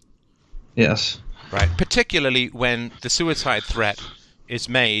 right? Yes. Right. Particularly when the suicide threat is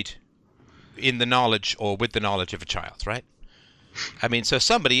made in the knowledge or with the knowledge of a child, right? I mean, so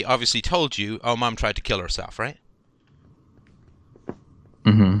somebody obviously told you, oh, mom tried to kill herself, right?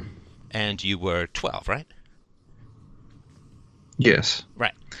 Mm-hmm. And you were 12, right? Yes.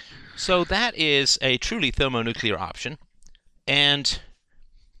 Right. So that is a truly thermonuclear option, and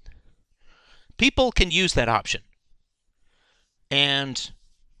people can use that option. And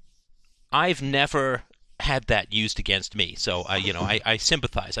I've never had that used against me, so I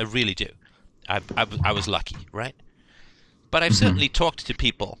sympathize. I really do. I was lucky, right? But I've Mm-hmm. certainly talked to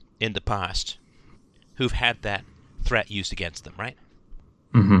people in the past who've had that threat used against them, right?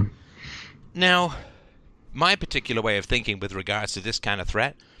 Mm-hmm. Now, my particular way of thinking with regards to this kind of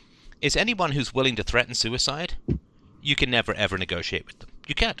threat is anyone who's willing to threaten suicide, you can never ever negotiate with them.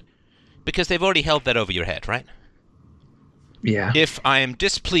 You can't. Because they've already held that over your head, right? Yeah. If I am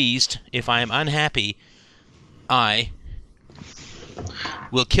displeased, if I am unhappy, I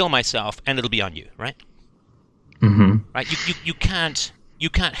will kill myself and it'll be on you, right? Mm-hmm. Right? You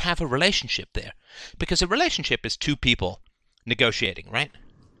can't have a relationship there. Because a relationship is two people negotiating, right?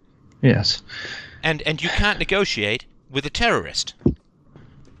 Yes. And you can't negotiate with a terrorist.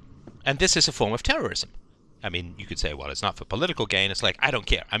 And this is a form of terrorism. I mean, you could say, well, it's not for political gain. It's like, I don't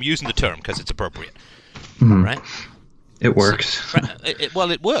care. I'm using the term because it's appropriate. Mm-hmm. Right? It works. So,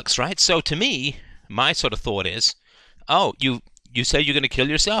 it works, right? So to me, my sort of thought is, oh, you say you're going to kill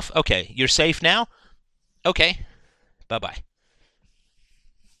yourself? Okay. You're safe now? Okay. Bye-bye.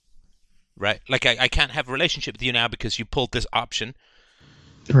 Right? Like, I can't have a relationship with you now because you pulled this option.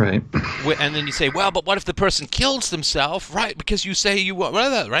 Right. And then you say, well, but what if the person kills themselves? Right? Because you say you want,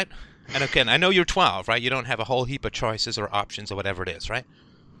 right? And again, I know you're 12, right? You don't have a whole heap of choices or options or whatever it is, right?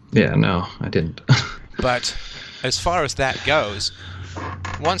 Yeah, no, I didn't. But as far as that goes,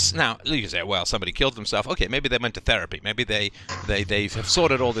 once now you say, well, somebody killed themselves. Okay, maybe they went to therapy. Maybe they have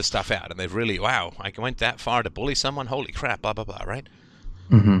sorted all this stuff out, and they've really, wow, I went that far to bully someone. Holy crap, blah blah blah, right?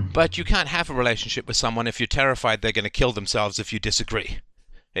 Mm-hmm. But you can't have a relationship with someone if you're terrified they're going to kill themselves if you disagree.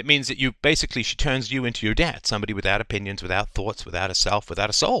 It means that she turns you into your dad, somebody without opinions, without thoughts, without a self, without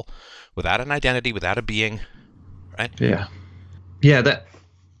a soul, without an identity, without a being, right? Yeah. Yeah,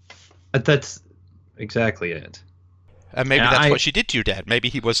 that's exactly it. And maybe that's what she did to your dad. Maybe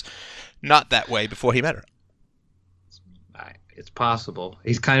he was not that way before he met her. It's possible.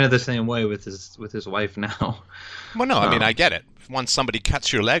 He's kind of the same way with his wife now. Well, no, I mean, I get it. Once somebody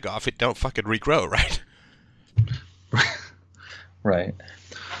cuts your leg off, it don't fucking regrow, right? Right.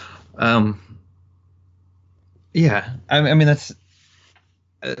 Yeah. I mean,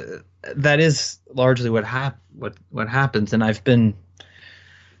 that is largely what happens, and I've been,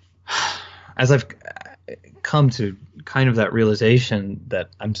 as I've come to kind of that realization that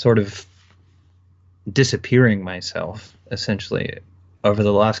I'm sort of disappearing myself essentially over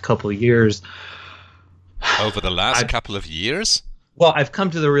the last couple of years. Over the last couple of years? Well, I've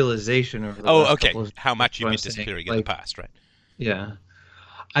come to the realization over the last couple of how much you've been disappearing in the past, right? Yeah.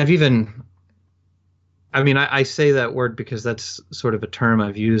 I say that word because that's sort of a term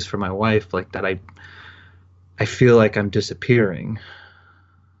I've used for my wife, like that I feel like I'm disappearing.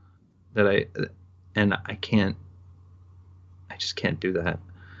 I just can't do that.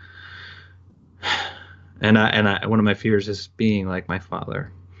 And one of my fears is being like my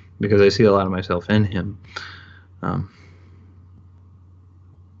father, because I see a lot of myself in him.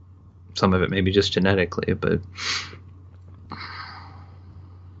 Some of it maybe just genetically, but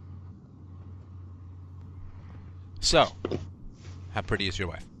so, how pretty is your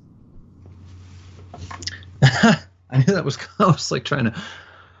wife? I knew that was close. Like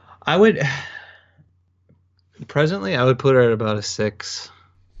presently I would put her at about a 6.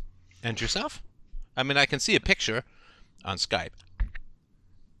 And yourself? I mean, I can see a picture on Skype.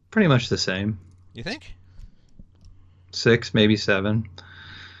 Pretty much the same. You think? 6, maybe 7.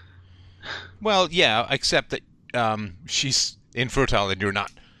 Well, yeah, except that she's infertile and you're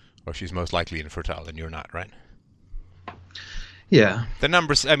not. Or she's most likely infertile and you're not, right? Yeah. The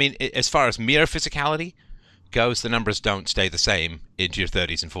numbers, I mean, as far as mere physicality goes, the numbers don't stay the same into your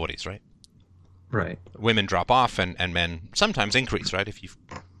 30s and 40s, right? Right. Women drop off and men sometimes increase, right? If you've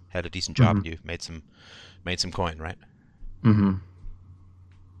had a decent job and you've made some coin, right? Mm-hmm.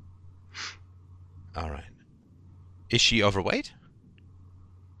 All right. Is she overweight?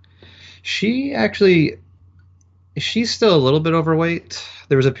 She's still a little bit overweight.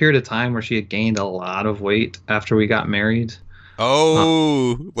 There was a period of time where she had gained a lot of weight after we got married. Uh,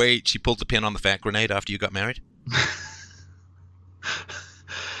 Oh, wait, she pulled the pin on the fat grenade after you got married?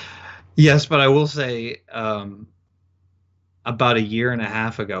 yes, but I will say, about a year and a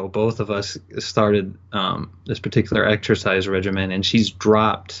half ago, both of us started this particular exercise regimen, and she's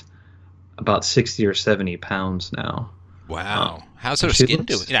dropped about 60 or 70 pounds now. Wow. Um, How's her and she skin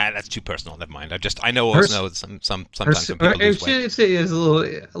doing? looks Nah, that's too personal. Never mind. I know her always know her sometimes when people lose weight. she is a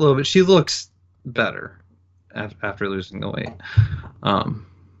little bit. She looks better after losing the weight. Um,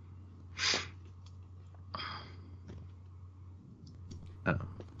 uh,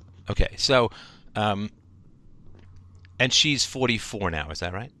 Okay, so, um, and she's 44 now, is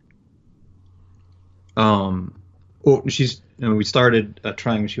that right? um, well, we started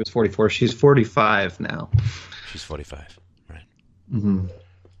trying when she was 44. She's 45 now. She's 45, right? Hmm.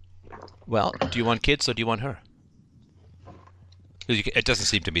 Well, do you want kids or do you want her? 'Cause it doesn't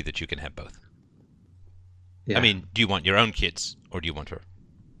seem to me that you can have both. I Yeah, mean, do you want your own kids or do you want her?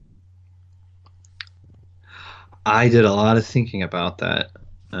 I did a lot of thinking about that,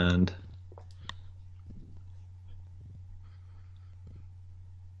 and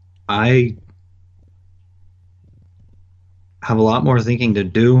I have a lot more thinking to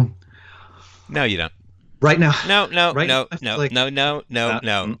do No, you don't. right now. No, no, Right now, no, I feel no, like no, no, no,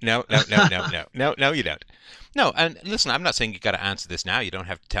 no, mm. no, no, no, no, no, no, no, you don't. No, and listen, I'm not saying you got to answer this now. You don't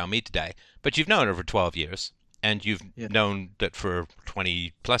have to tell me today. But you've known her for 12 years, and you've Yeah. known that for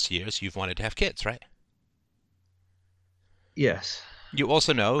 20 plus years you've wanted to have kids, right? Yes, You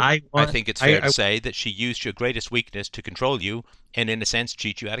also know, I I want. think it's fair to I say, that she used your greatest weakness to control you and, in a sense,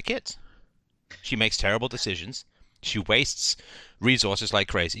 cheat you out of kids. She makes terrible decisions. She wastes resources like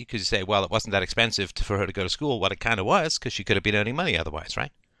crazy because you say, well, it wasn't that expensive for her to go to school. Well, it kind of was because she could have been earning money otherwise,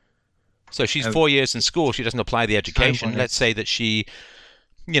 right? So she's have 4 years in school. She doesn't apply the time education. Let's limits. say that she,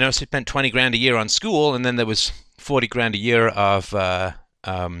 spent 20 grand a year on school, and then there was 40 grand a year of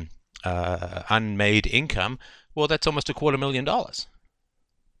unmade income. Well, that's almost $250,000.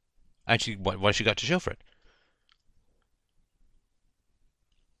 And what she got to show for it?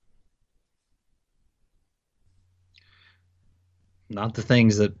 Not the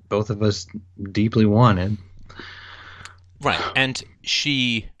things that both of us deeply wanted. Right. And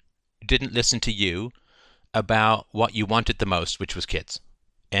she didn't listen to you about what you wanted the most, which was kids.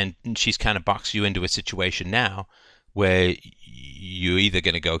 And she's kind of boxed you into a situation now where you're either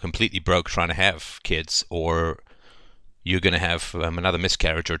going to go completely broke trying to have kids, or you're going to have another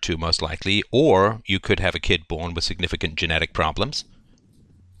miscarriage or two, most likely, or you could have a kid born with significant genetic problems,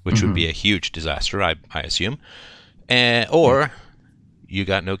 which would be Hmm. a huge disaster, I assume, Yeah. or you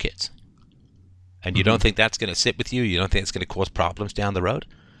got no kids. And you don't Hmm. think that's going to sit with you? You don't think it's going to cause problems down the road?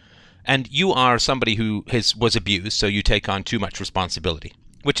 And you are somebody who was abused, so you take on too much responsibility,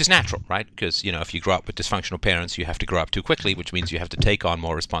 which is natural, right? Because, if you grow up with dysfunctional parents, you have to grow up too quickly, which means you have to take on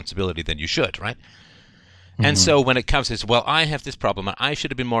more responsibility than you should, right? And Hmm. so when it comes to, well, I have this problem and I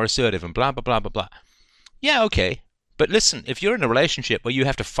should have been more assertive and blah, blah, blah, blah, blah. Yeah, okay. But listen, if you're in a relationship where you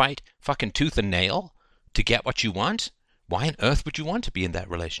have to fight fucking tooth and nail to get what you want, why on earth would you want to be in that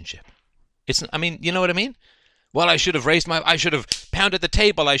relationship? I mean, you know what I mean? Well, I should have pounded the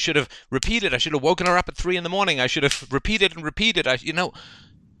table. I should have repeated. I should have woken her up at 3 in the morning. I should have repeated and repeated.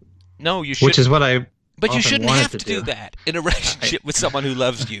 No, you Which is shouldn't. what I But you often shouldn't wanted have to to do do. that in a I, relationship with someone who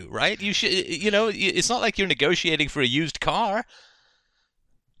loves you, right? You should, it's not like you're negotiating for a used car,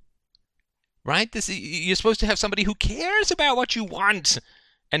 right? You're supposed to have somebody who cares about what you want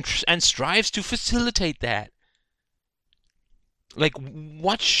and strives to facilitate that. Like,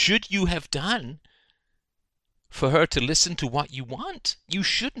 what should you have done for her to listen to what you want? You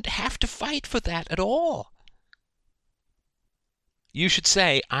shouldn't have to fight for that at all. You should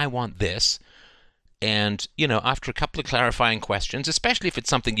say, I want this. And, after a couple of clarifying questions, especially if it's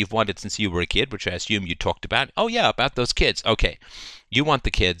something you've wanted since you were a kid, which I assume you talked about. Oh, yeah, about those kids. Okay, you want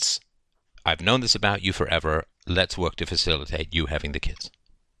the kids. I've known this about you forever. Let's work to facilitate you having the kids.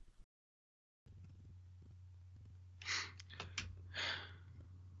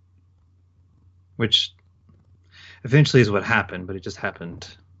 which eventually is what happened, but it just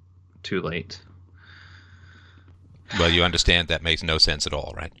happened too late. Well, you understand that makes no sense at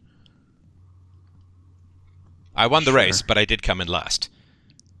all, right? I won the race, Sure. but I did come in last.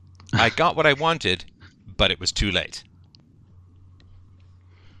 I got what I wanted, but it was too late.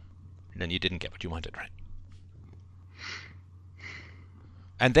 And then you didn't get what you wanted, right?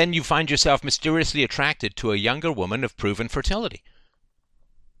 And then you find yourself mysteriously attracted to a younger woman of proven fertility.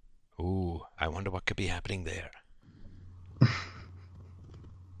 Ooh, I wonder what could be happening there.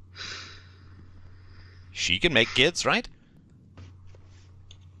 She can make kids, right?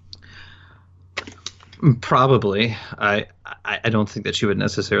 Probably. I don't think that she would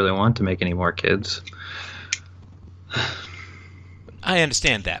necessarily want to make any more kids. I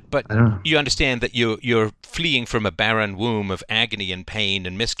understand that, but I don't know. you understand that you're fleeing from a barren womb of agony and pain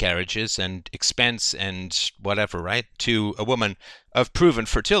and miscarriages and expense and whatever, right? To a woman of proven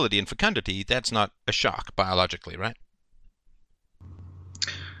fertility and fecundity. That's not a shock biologically, right?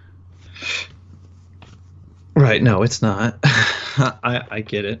 Right? No, it's not. I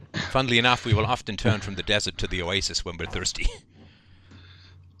get it. Funnily enough, we will often turn from the desert to the oasis when we're thirsty.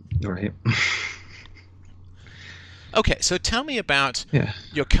 Right. Okay, so tell me about Yeah.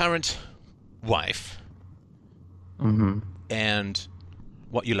 your current wife Hmm. and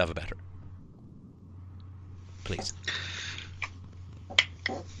what you love about her. Please.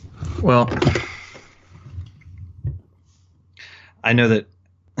 Well, I know that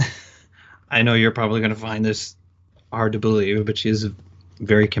I know you're probably going to find this hard to believe, but she is a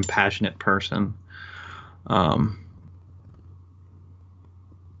very compassionate person. Um,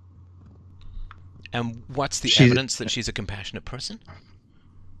 And what's the she's evidence that she's a compassionate person?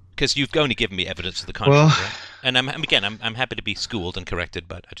 Because you've only given me evidence to the well, contrary, right? And I'm happy to be schooled and corrected,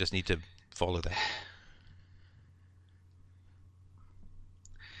 but I just need to follow that.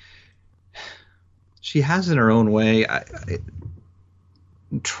 she has in her own way.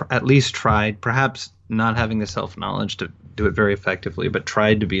 At least tried, perhaps not having the self knowledge to do it very effectively, but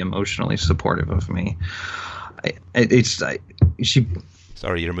tried to be emotionally supportive of me. She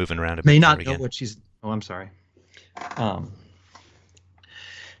Sorry, you're moving around a may bit not there know again. what she's. Oh, I'm sorry.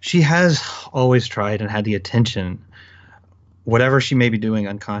 She has always tried and had the attention, whatever she may be doing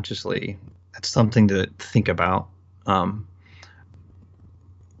unconsciously. That's something to think about.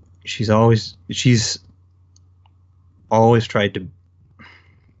 She's always tried to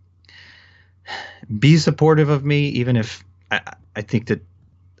be supportive of me, even if I think that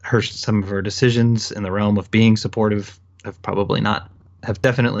some of her decisions in the realm of being supportive have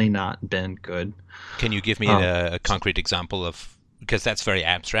definitely not been good. Can you give me a concrete example of, because that's very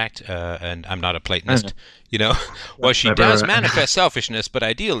abstract, and I'm not a I don't Platonist, know. well, she Right, does right. manifest selfishness, but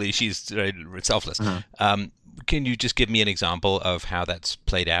ideally she's selfless. Uh-huh. Can you just give me an example of how that's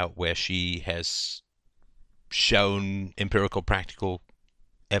played out, where she has shown empirical, practical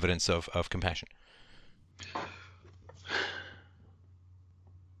evidence of compassion?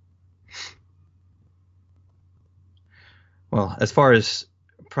 Well, as far as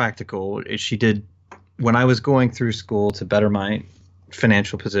practical, she did when I was going through school to better my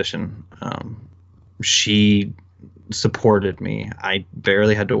financial position. She supported me. I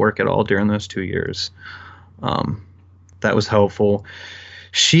barely had to work at all during those 2 years. That was helpful.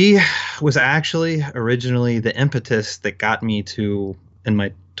 She was actually originally the impetus that got me to, in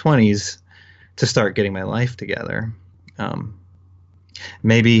my 20s, to start getting my life together.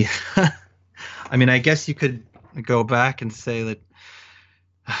 Maybe, I mean, I guess you could go back and say that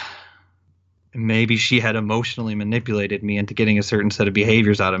maybe she had emotionally manipulated me into getting a certain set of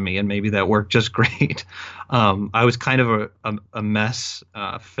behaviors out of me, and maybe that worked just great. I was kind of a mess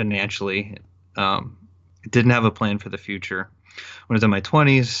financially. Didn't have a plan for the future. When I was in my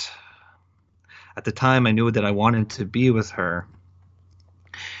 20s, at the time, I knew that I wanted to be with her.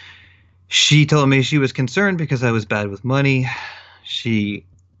 She told me she was concerned because I was bad with money. She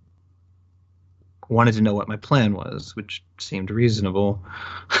wanted to know what my plan was, which seemed reasonable.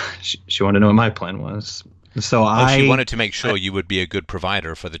 She wanted to know what my plan was. So She wanted to make sure you would be a good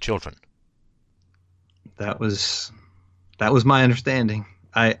provider for the children. That was my understanding.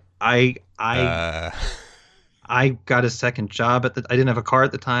 I got a second job I didn't have a car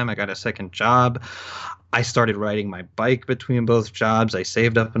at the time. I got a second job. I started riding my bike between both jobs. I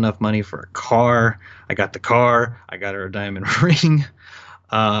saved up enough money for a car. I got the car. I got her a diamond ring.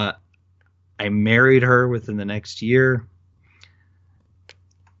 I married her within the next year.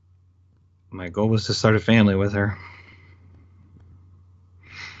 My goal was to start a family with her.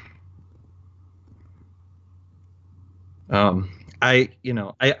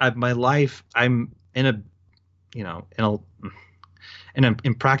 My life, I'm in a,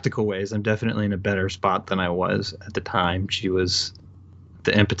 in practical ways, I'm definitely in a better spot than I was at the time. She was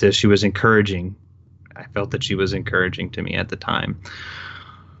the impetus. She was encouraging. I felt that she was encouraging to me at the time.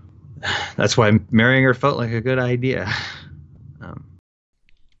 That's why marrying her felt like a good idea.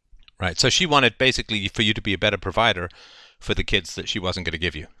 Right. So she wanted basically for you to be a better provider for the kids that she wasn't going to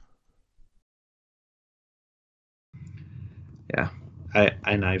give you. Yeah.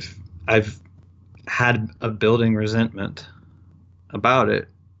 I've had a building resentment about it.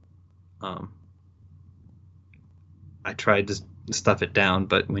 I tried to stuff it down,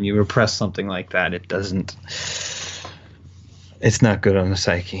 but when you repress something like that, it's not good on the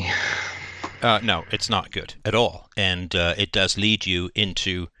psyche. No, it's not good at all, and it does lead you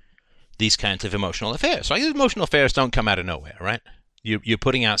into these kinds of emotional affairs. Right? Emotional affairs don't come out of nowhere, right? You're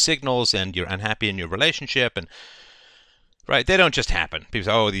putting out signals, and you're unhappy in your relationship, and right, they don't just happen. People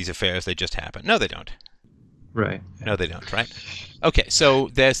say, "Oh, these affairs, they just happen." No, they don't. Right. No, they don't. Right? Okay, so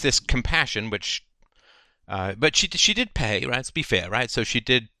there's this compassion, which, but she did pay, right? Let's be fair, right? So she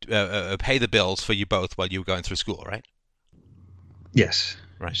did pay the bills for you both while you were going through school, right? Yes,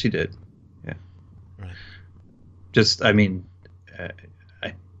 Right. she did. Yeah. Right. Just, I mean, uh,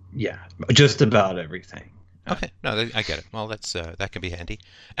 I, yeah, just about everything. Okay. No, I get it. Well, that can be handy.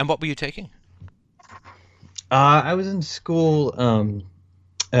 And what were you taking? I was in school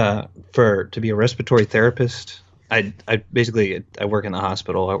for to be a respiratory therapist. I basically I work in the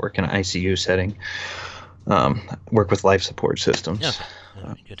hospital. I work in an ICU setting. Work with life support Yeah. systems. All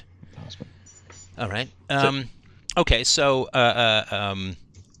right, good. Hospital. All right. So, Okay. So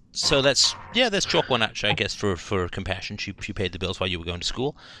let's chalk one out, I guess, for compassion. She paid the bills while you were going to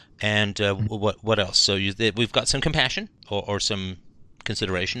school, and what else? So we've got some compassion or some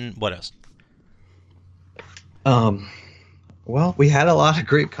consideration. What else? um, well, we had a lot of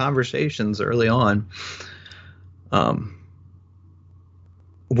great conversations early on. Um,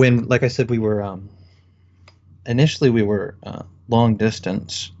 when, like I said, we were initially we were long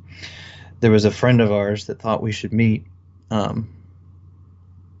distance. There was a friend of ours that thought we should meet, um,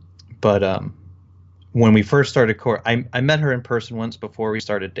 but when we first started court, I met her in person once before we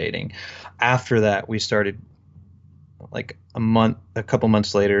started dating. After that, we started like a couple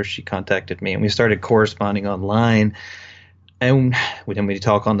months later, she contacted me and we started corresponding online. And we'd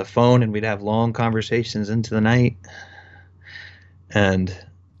talk on the phone and we'd have long conversations into the night. And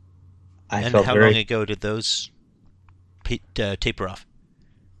I And felt how long very, ago did those taper off?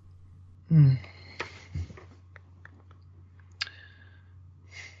 Hmm.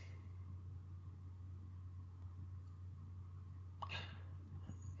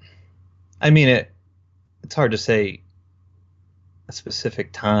 I mean, it's hard to say a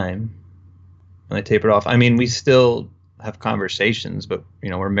specific time when I tapered off. I mean, we still have conversations, but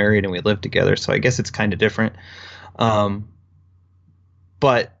we're married and we live together, so I guess it's kind of different. Um,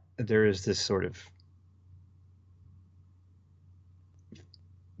 but there is this sort of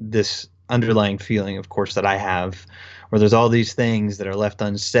this underlying feeling, of course, that I have, where there's all these things that are left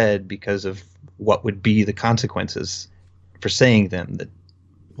unsaid because of what would be the consequences for saying them. That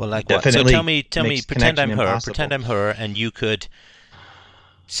Well, like what? So definitely tell me, makes connection pretend impossible. I'm her, and you could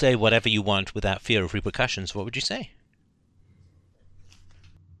say whatever you want without fear of repercussions. What would you say?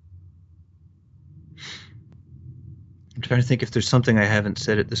 I'm trying to think if there's something I haven't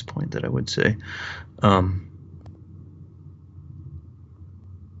said at this point that I would say. Um,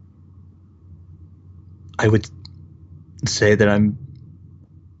 I would say that and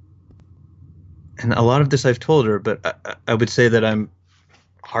a lot of this I've told her, but I would say that I'm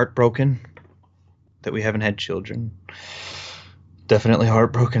heartbroken that we haven't had children. Definitely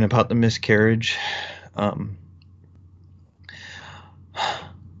heartbroken about the miscarriage. Um,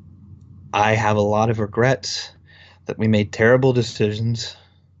 I have a lot of regrets that we made terrible decisions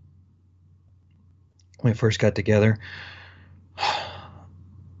when we first got together.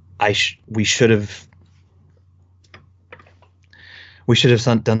 We should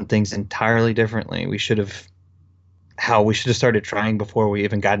have done things entirely differently. We should have started trying before we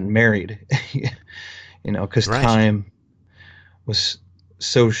even gotten married. Because Right. time was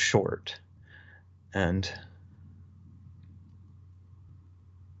so short, and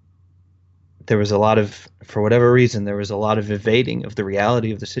for whatever reason, there was a lot of evading of the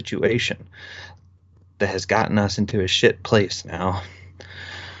reality of the situation that has gotten us into a shit place now,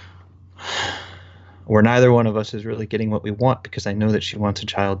 where neither one of us is really getting what we want, because I know that she wants a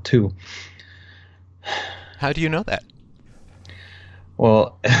child too. How do you know that?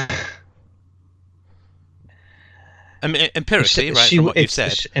 Well, I mean, empirically, right, from what you've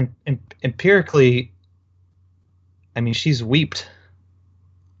said. Empirically, I mean, she's weeped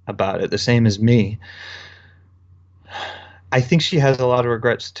about it, the same as me. I think she has a lot of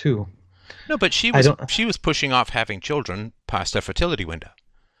regrets too. No, but she I was don't. she was pushing off having children past her fertility window.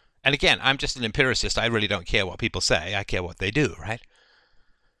 And again, I'm just an empiricist. I really don't care what people say. I care what they do, right?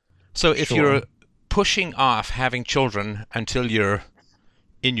 So if Sure. you're pushing off having children until you're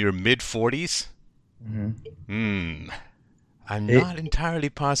in your mid 40s, Hmm. I'm It, not entirely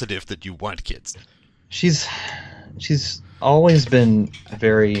positive that you want kids. she's she's always been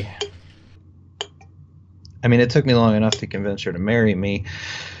very. I mean, it took me long enough to convince her to marry me.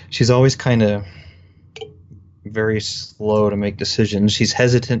 She's always kind of very slow to make decisions. She's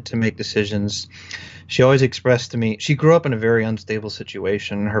hesitant to make decisions. She always expressed to me, she grew up in a very unstable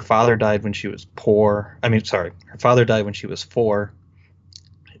situation. Her father died when she was poor. I mean, sorry, her father died when she was 4.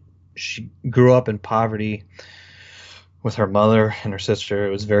 She grew up in poverty with her mother and her sister. It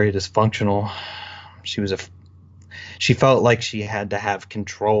was very dysfunctional. She was a she felt like she had to have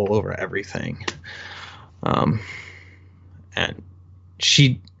control over everything. Um, and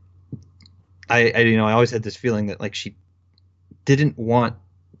she I always had this feeling that like she didn't want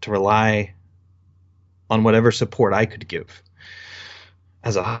to rely on whatever support I could give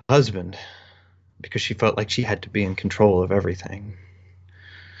as a husband because she felt like she had to be in control of everything.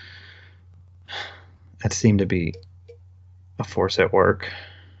 That seemed to be a force at work.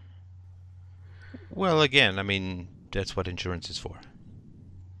 Well, again, I mean, that's what insurance is for.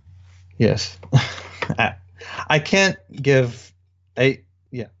 Yes. I, I can't give a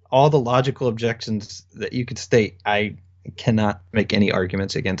yeah, all the logical objections that you could state. I cannot make any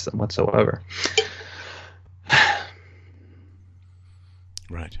arguments against them whatsoever.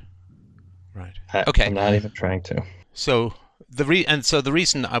 Right. Right. Okay. I'm not even trying to. So the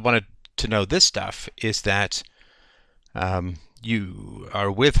reason I wanted to know this stuff is that you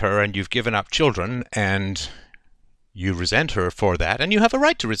are with her and you've given up children and you resent her for that, and you have a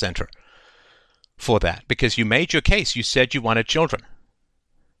right to resent her for that because you made your case. You said you wanted children,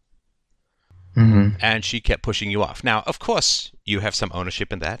 Hmm. and she kept pushing you off. Now, of course, you have some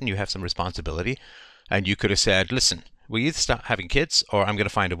ownership in that, and you have some responsibility, and you could have said, "Listen, we either start having kids, or I'm going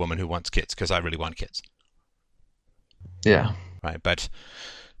to find a woman who wants kids because I really want kids." Yeah. Right? But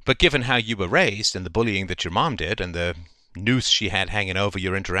given how you were raised and the bullying that your mom did and the noose she had hanging over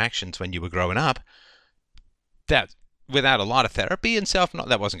your interactions when you were growing up, that without a lot of therapy and self,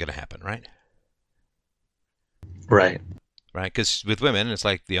 that wasn't going to happen, right? Right. Right? Because with women, it's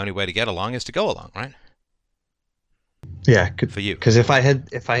like the only way to get along is to go along, right? Yeah. For you. Because if I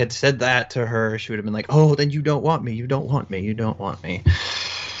had said that to her, she would have been like, "Oh, then you don't want me. You don't want me. You don't want me."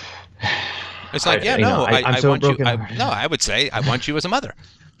 It's like, yeah, no, I'm I so want you. broken hearted. No, I would say I want you as a mother,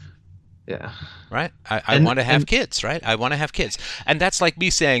 Yeah. right? I And want to have and kids, right? I want to have kids. And that's like me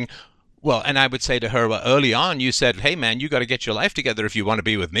saying, well, and I would say to her, well, early on, you said, hey, man, you got to get your life together if you want to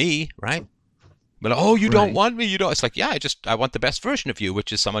be with me, right? But, oh, you don't right. want me? You don't. It's like, yeah, I want the best version of you,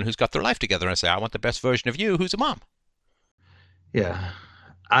 which is someone who's got their life together. And I say, I want the best version of you who's a mom. Yeah.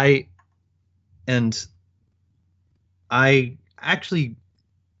 I and I actually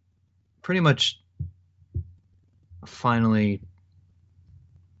pretty much finally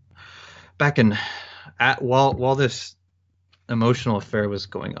back in at while this emotional affair was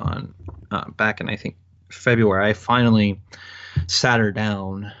going on back in I think February, I finally sat her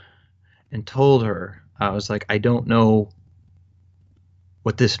down and told her I was like, I don't know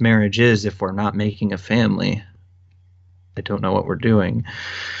what this marriage is if we're not making a family. I don't know what we're doing.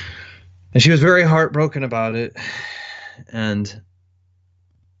 And she was very heartbroken about it. And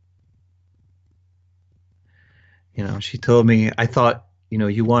she told me, I thought,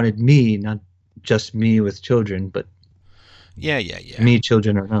 you wanted me, not just me with children, but Yeah, yeah, yeah. me,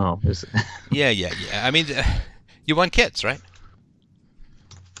 children or no. Yeah, yeah, yeah. I mean, you want kids, right?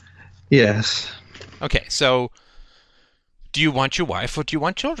 Yes. Okay, so do you want your wife or do you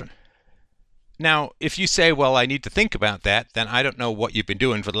want children? Now, if you say, well, I need to think about that, then I don't know what you've been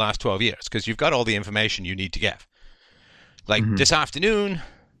doing for the last 12 years because you've got all the information you need to give. Like Hmm. this afternoon,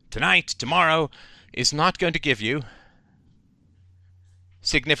 tonight, tomorrow is not going to give you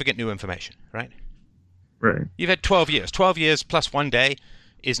significant new information, right? Right. You've had 12 years. 12 years plus 1 day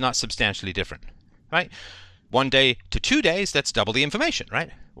is not substantially different, right? 1 day to 2 days, that's double the information,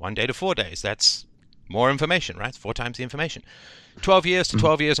 right? 1 day to 4 days, that's more information, right? 4 times the information. 12 years to Hmm.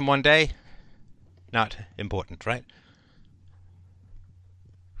 12 years in 1 day, not important, right?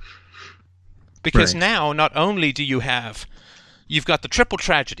 Because Right. now, not only you've got the triple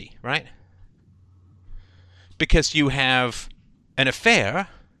tragedy, right? Because you have an affair,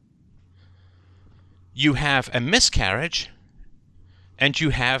 you have a miscarriage, and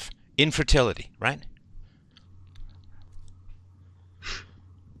you have infertility, right?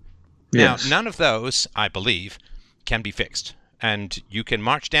 Now, Yes. none of those, I believe, can be fixed. And you can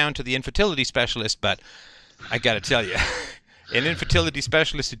march down to the infertility specialist, but I got to tell you, an infertility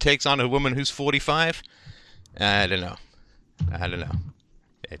specialist who takes on a woman who's 45, I don't know. I don't know.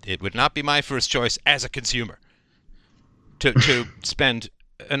 It would not be my first choice as a consumer to spend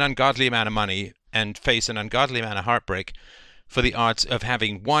an ungodly amount of money and face an ungodly amount of heartbreak for the odds of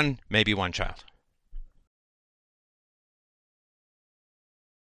having one, maybe one child.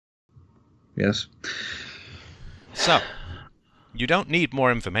 Yes. So, you don't need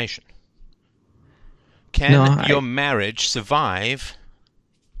more information. No, Can your marriage survive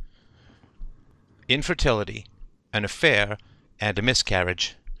infertility, an affair, and a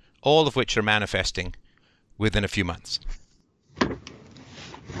miscarriage, all of which are manifesting within a few months?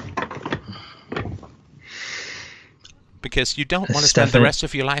 Because you don't want to spend the rest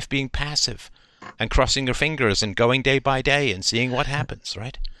of your life being passive and crossing your fingers and going day by day and seeing what happens,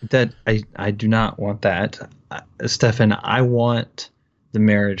 right? That I do not want that. Stefan, I want the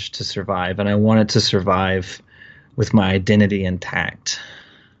marriage to survive, and I want it to survive with my identity intact.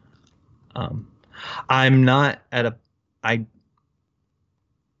 I'm not at a I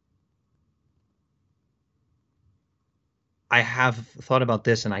have thought about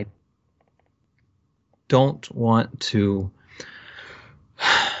this, and I don't want to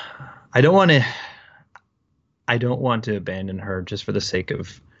I don't want to abandon her just for the sake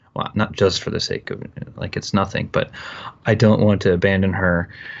of, well, not just for the sake of, like, it's nothing, but I don't want to abandon her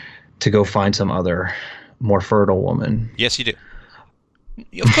to go find some other more fertile woman. Yes, you do.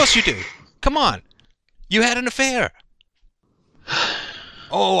 Of course you do. Come on. You had an affair.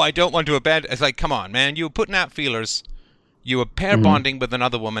 Oh, I don't want to abandon. It's like, come on, man. You were putting out feelers. You were pair bonding with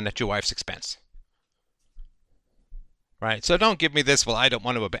another woman at your wife's expense. Right? So don't give me this, well, I don't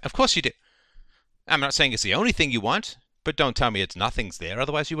want to abandon. Of course you do. I'm not saying it's the only thing you want, but don't tell me it's nothing's there.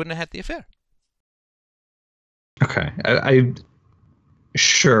 Otherwise, you wouldn't have had the affair. Okay. I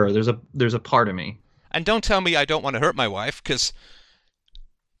sure, there's a part of me. And don't tell me I don't want to hurt my wife, because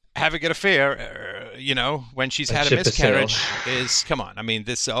having an affair, when she's had a miscarriage is, come on. I mean,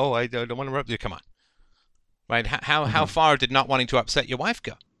 this, I don't want to rub you. Come on. Right? How far did not wanting to upset your wife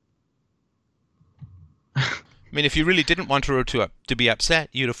go? I mean, if you really didn't want her to be upset,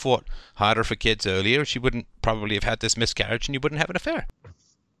 you'd have fought harder for kids earlier. She wouldn't probably have had this miscarriage, and you wouldn't have an affair.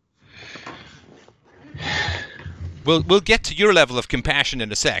 We'll get to your level of compassion in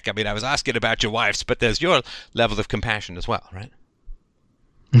a sec. I mean, I was asking about your wife's, but there's your level of compassion as well, right?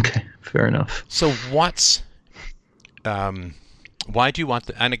 Okay, fair enough. So what's why do you want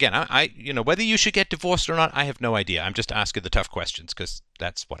and again, I whether you should get divorced or not, I have no idea. I'm just asking the tough questions because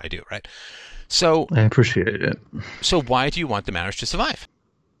that's what I do, right? So I appreciate it. So why do you want the marriage to survive?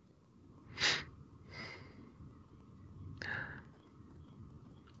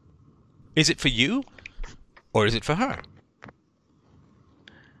 Is it for you or is it for her?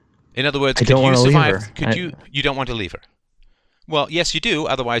 In other words, could you survive? You don't want to leave her? Well, yes, you do.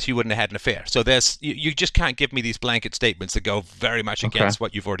 Otherwise, you wouldn't have had an affair. So you just can't give me these blanket statements that go very much against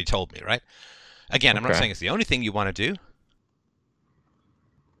what you've already told me, right? Again, I'm not saying it's the only thing you want to do.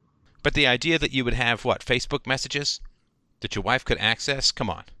 But the idea that you would have, Facebook messages that your wife could access?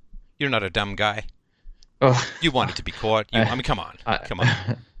 Come on. You're not a dumb guy. Oh, you wanted to be caught. Come on. Come on.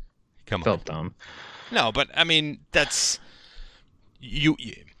 Come on. Felt dumb. No, but, I mean, that's... You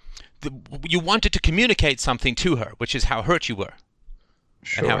wanted to communicate something to her, which is how hurt you were.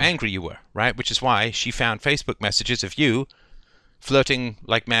 Sure. And how angry you were, right? Which is why she found Facebook messages of you flirting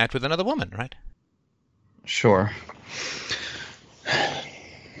like mad with another woman, right? Sure.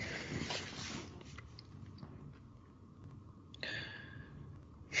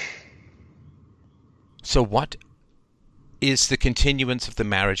 So what is the continuance of the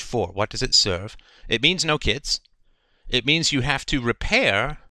marriage for? What does it serve? It means no kids. It means you have to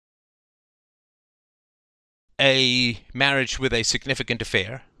repair a marriage with a significant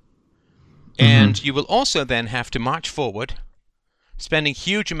affair. And you will also then have to march forward, spending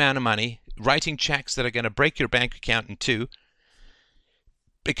huge amount of money, writing checks that are going to break your bank account in two,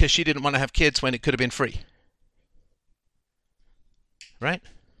 because she didn't want to have kids when it could have been free. Right?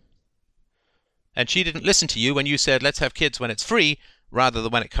 And she didn't listen to you when you said, let's have kids when it's free, rather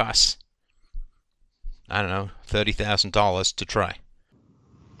than when it costs, I don't know, $30,000 to try.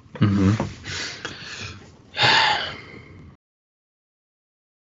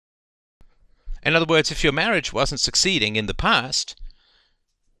 In other words, if your marriage wasn't succeeding in the past,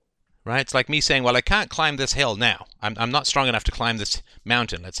 right, it's like me saying, well, I can't climb this hill now. I'm not strong enough to climb this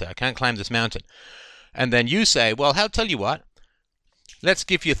mountain, let's say. I can't climb this mountain. And then you say, well, I'll tell you what. Let's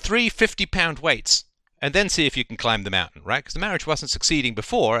give you 3 50-pound weights and then see if you can climb the mountain, right? Because the marriage wasn't succeeding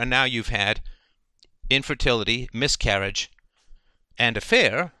before, and now you've had infertility, miscarriage, and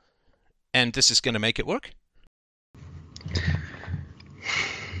affair, and this is going to make it work?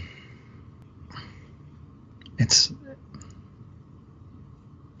 It's...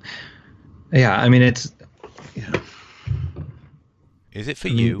 Yeah, I mean, it's... Yeah. Is it for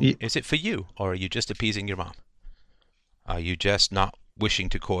you? Is it for you? Or are you just appeasing your mom? Are you just not wishing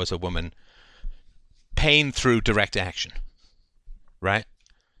to cause a woman pain through direct action? Right?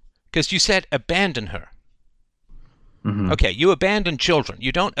 Because you said abandon her. Okay, you abandon children.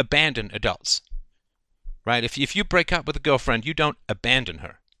 You don't abandon adults. right? If you break up with a girlfriend, you don't abandon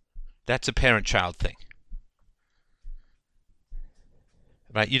her. That's a parent-child thing,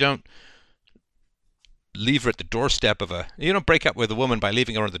 right? You don't leave her at the doorstep of you don't break up with a woman by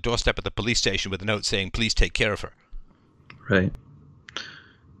leaving her on the doorstep of the police station with a note saying, please take care of her. Right.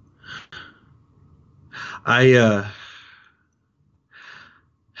 I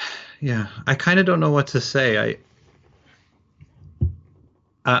kind of don't know what to say.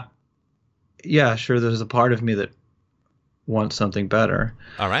 Yeah, sure, there's a part of me that wants something better.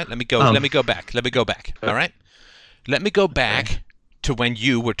 All right, let me go back. All right? Let me go back to when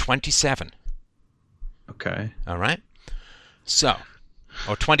you were 27. Okay. All right? So,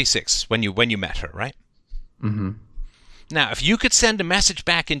 or 26 when you met her, right? Mm-hmm. Now, if you could send a message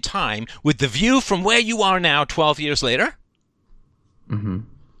back in time with the view from where you are now 12 years later, mm-hmm.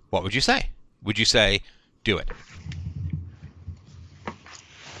 What would you say? Would you say, do it?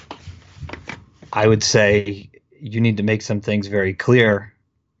 I would say you need to make some things very clear.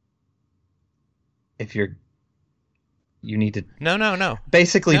 If you need to No.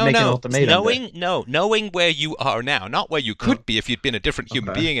 basically make an ultimatum. Knowing where you are now, not where you could be if you'd been a different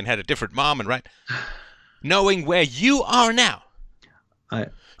human being and had a different mom, and right? Knowing where you are now.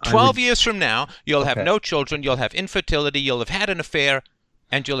 12 years from now, you'll have no children, you'll have infertility, you'll have had an affair,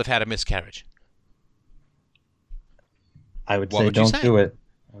 and you'll have had a miscarriage. I would say don't do it.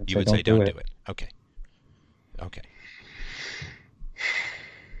 You would say don't do it. Okay.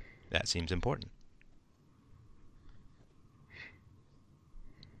 That seems important.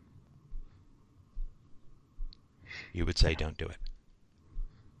 You would say don't do it.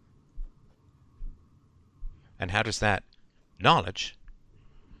 And how does that knowledge,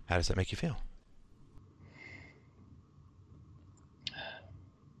 how does that make you feel?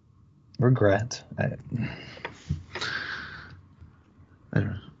 Regret. I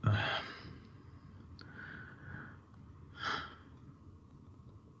don't know.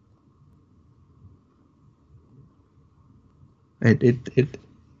 It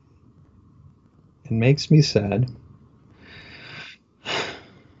makes me sad.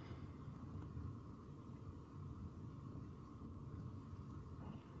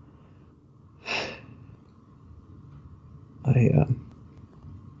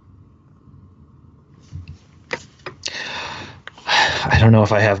 I don't know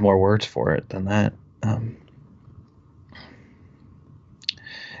if I have more words for it than that.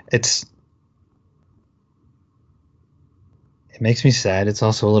 It makes me sad. It's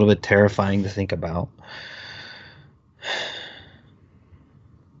also a little bit terrifying to think about.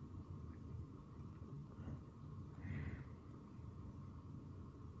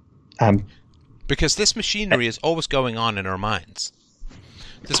 Because this machinery is always going on in our minds.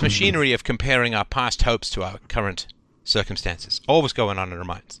 This machinery of comparing our past hopes to our current circumstances, always going on in our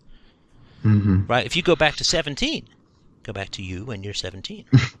minds. Mm-hmm. Right? If you go back to 17, go back to you when you're 17,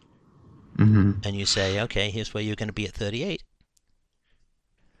 mm-hmm. and you say, okay, here's where you're going to be at 38.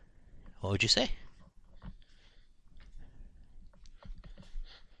 What would you say?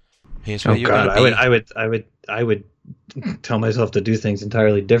 Here's where you're going to be. I would tell myself to do things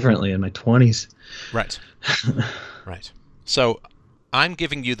entirely differently in my 20s. Right. Right. So I'm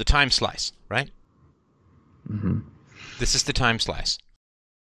giving you the time slice, right? Mm-hmm. This is the time slice.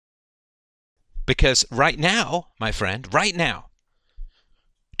 Because right now, my friend, right now,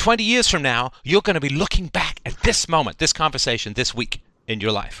 20 years from now, you're going to be looking back at this moment, this conversation, this week in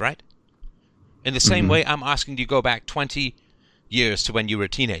your life, right? In the same way I'm asking you to go back 20 years to when you were a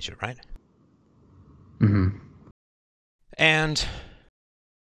teenager, right? Mm-hmm. And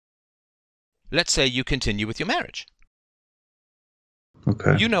let's say you continue with your marriage.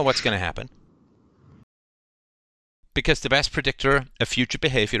 Okay. You know what's going to happen. Because the best predictor of future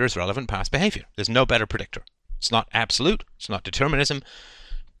behavior is relevant past behavior. There's no better predictor. It's not absolute, it's not determinism,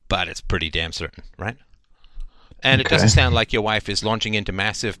 but it's pretty damn certain, right? And it doesn't sound like your wife is launching into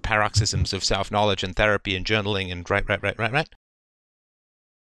massive paroxysms of self-knowledge and therapy and journaling and right.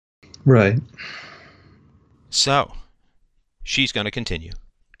 Right. So, she's going to continue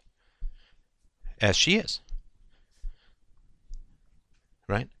as she is.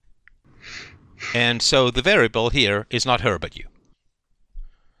 Right? And so the variable here is not her but you.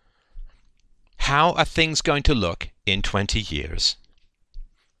 How are things going to look in 20 years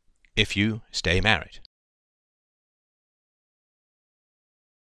if you stay married?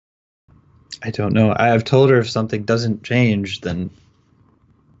 I don't know. I have told her if something doesn't change, then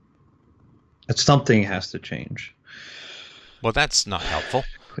something has to change. Well, that's not helpful.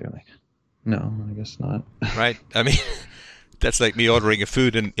 Clearly. No, I guess not. Right? I mean, that's like me ordering a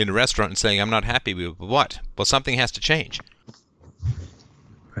food in a restaurant and saying, I'm not happy with what? Well, something has to change.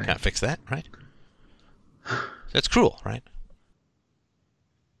 Right. Can't fix that, right? That's cruel, right?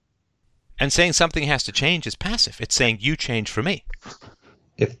 And saying something has to change is passive. It's saying you change for me.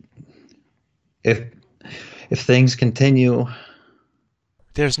 If if if things continue,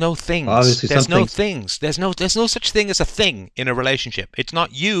 There's no things. obviously There's no something. things. There's no such thing as a thing in a relationship. It's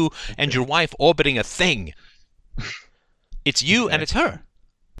not you and your wife orbiting a thing. It's you and Okay. it's her.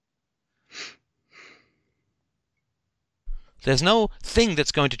 There's no thing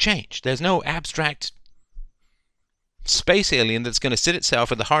that's going to change. There's no abstract space alien that's going to sit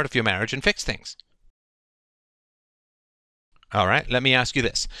itself in the heart of your marriage and fix things. All right, let me ask you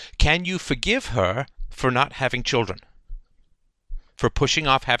this. Can you forgive her for not having children? For pushing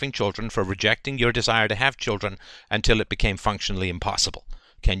off having children, for rejecting your desire to have children until it became functionally impossible?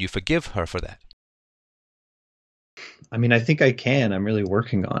 Can you forgive her for that? I mean, I think I can. I'm really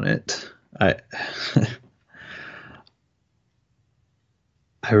working on it. I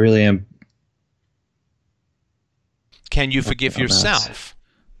I really am Can you working forgive on that. yourself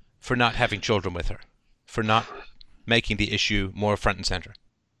for not having children with her? For not making the issue more front and center?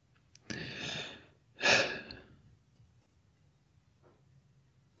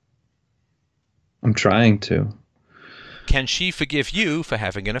 I'm trying to. Can she forgive you for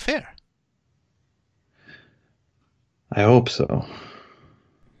having an affair? I hope so.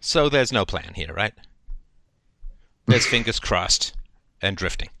 So there's no plan here, right? There's fingers crossed and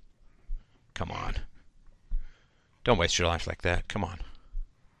drifting. Come on. Don't waste your life like that. Come on.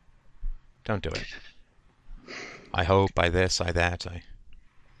 Don't do it. I hope, I this, I that,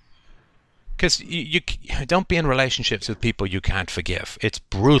 Because you don't be in relationships with people you can't forgive. It's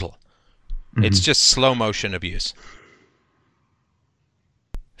brutal. It's Mhm. just slow motion abuse.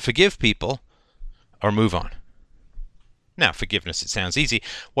 Forgive people or move on. Now, forgiveness, it sounds easy.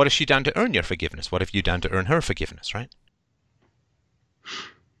 What has she done to earn your forgiveness? What have you done to earn her forgiveness, right?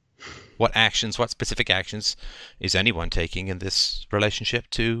 What actions, what specific actions is anyone taking in this relationship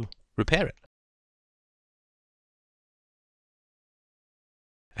to repair it?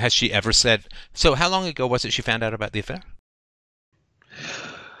 Has she ever said... So how long ago was it she found out about the affair?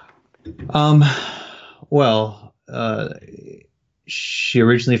 Um, well, she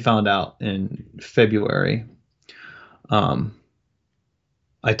originally found out in February. Um,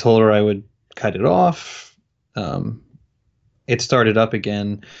 I told her I would cut it off. Um, it started up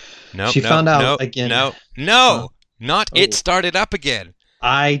again. No, She no, found out no, again. no, Huh? no! Not it Oh, started up again.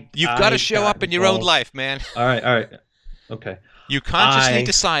 You've got to I show got up in your own involved. life, man. All right, all right, okay. You consciously I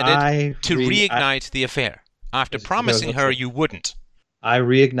decided I to re I reignite the affair after okay, promising let's her see. you wouldn't. I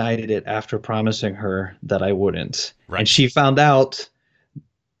reignited it after promising her that I wouldn't, and Right. she found out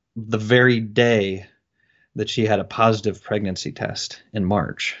the very day that she had a positive pregnancy test in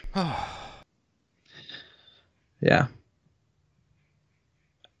March. Oh Yeah,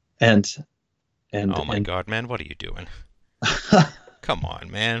 and and my and God, man, what are you doing? Come on,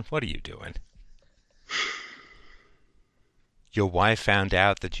 man, what are you doing? Your wife found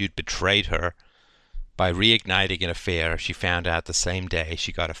out that you'd betrayed her by reigniting an affair. She found out the same day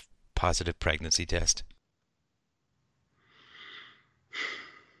she got a positive pregnancy test.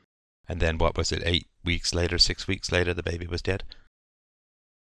 And then what was it, 8 weeks later, 6 weeks later, the baby was dead?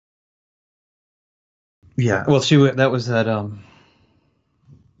 yeah, well, that was at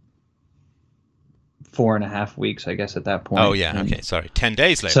 4.5 weeks, I guess, at that Oh, point, yeah, and okay, sorry. 10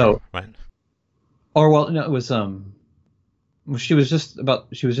 days later, so, right? or well, no, it was well, she was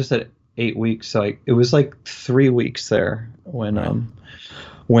just at 8 weeks, so it was like 3 weeks there Right.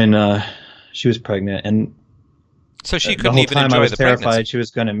 when she was pregnant, and So she the couldn't whole even time I enjoy was the terrified pregnancy. she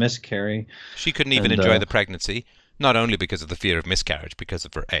was going to miscarry, She couldn't even and enjoy the pregnancy, not only because of the fear of miscarriage, because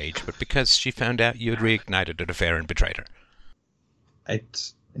of her age, but because she found out you had reignited an affair and betrayed her.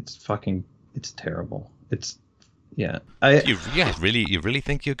 it's fucking it's terrible. It's yeah. I You really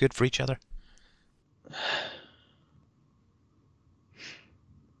think you're good for each other?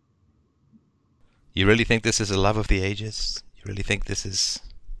 You really think this is a love of the ages? You really think this is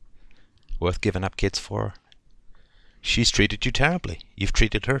worth giving up kids for? She's treated you terribly. You've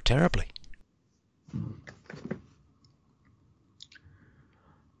treated her terribly.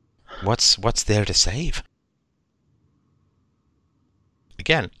 What's there to save?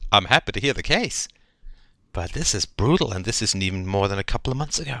 Again, I'm happy to hear the case, but this is brutal, and this isn't even more than a couple of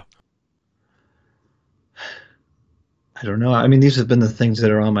months ago. I don't know. I mean, these have been the things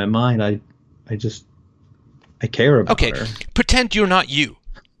that are on my mind. I just I care Okay, about her. pretend you're not you.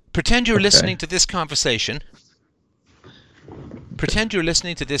 Pretend you're Okay. listening to this conversation. Pretend you're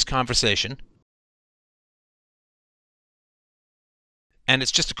listening to this conversation, and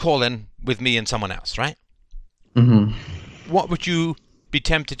it's just a call in with me and someone else, right? Hmm. What would you be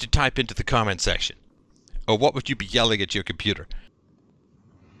tempted to type into the comment section? Or what would you be yelling at your computer?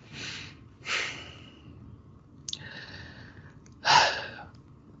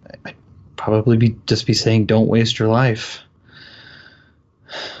 I'd probably just be saying, "Don't waste your life."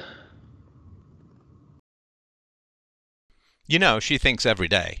 You know, she thinks every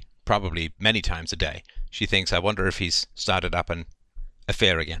day, probably many times a day, she thinks, I wonder if he's started up an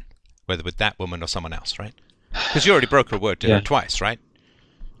affair again, whether with that woman or someone else, right? Because you already broke her word to her Yeah, twice, right?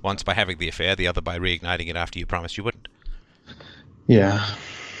 Once by having the affair, the other by reigniting it after you promised you wouldn't. yeah,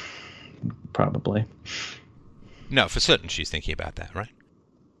 probably. No, for certain she's thinking about that, right?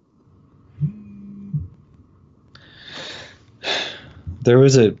 There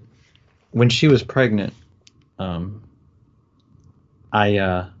was when she was pregnant. Um,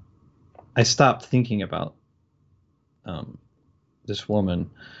 I stopped thinking about um, this woman.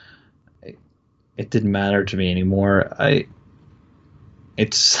 It, it didn't matter to me anymore.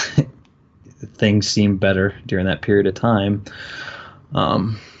 It's things seemed better during that period of time.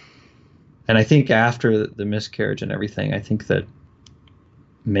 Um, and I think after the miscarriage and everything, I think that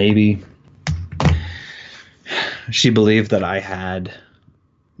maybe she believed that I had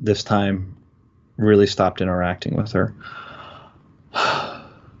this time really stopped interacting with her.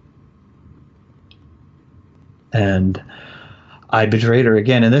 And I betrayed her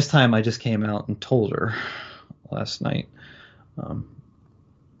again. And this time I just came out and told her last night. Um,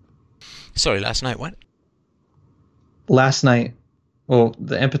 Sorry, last night, what? Last night, well,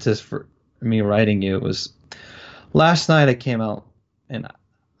 the impetus for me writing you was last night I came out and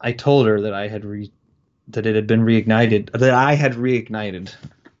I told her that that it had been reignited, that I had reignited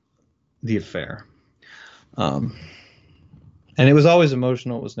the affair. And it was always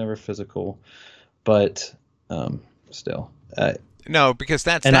emotional. It was never physical, but still. No, because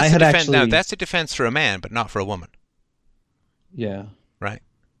that's And I the had defense. No, actually, that's a defense for a man, but not for a woman, yeah, right?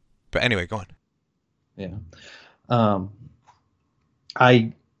 But anyway, go on. yeah. Um,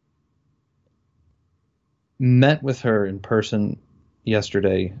 I met with her in person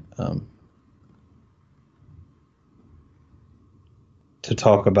yesterday to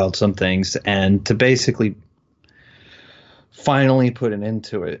talk about some things and to basically finally put an end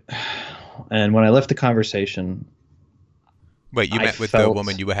to it. And when I left the conversation, Wait, you I met with the felt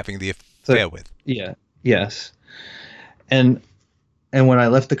woman you were having the the affair with? yeah, yes. And when I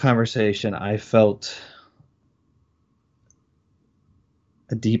left the conversation, I felt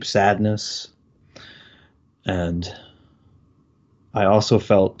a deep sadness, and I also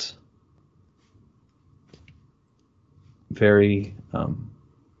felt very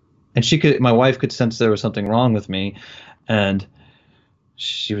and my wife could sense there was something wrong with me, and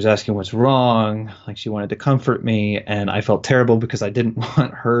she was asking what's wrong, like she wanted to comfort me, and I felt terrible because I didn't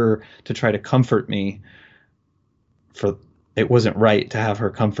want her to try to comfort me. For it wasn't right to have her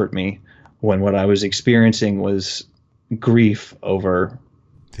comfort me when what I was experiencing was grief over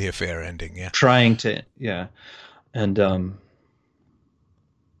The affair ending, yeah. trying to, yeah. And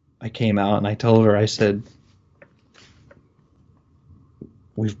I came out and I told her, I said,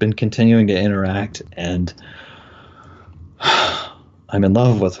 we've been continuing to interact and I'm in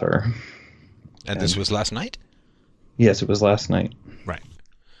love with her. And this And was last night? yes, it was last night. Right.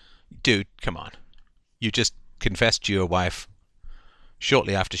 Dude, come on. You just confessed to your wife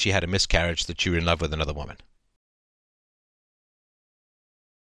shortly after she had a miscarriage that you were in love with another woman.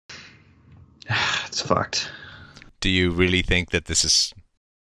 It's fucked. Do you really think that this is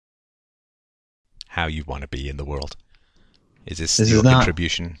how you want to be in the world? Is this This your is not.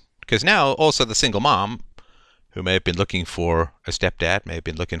 contribution? Because now also the single mom who may have been looking for a stepdad, may have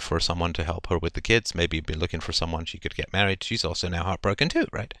been looking for someone to help her with the kids, maybe been looking for someone she could get married. She's also now heartbroken too,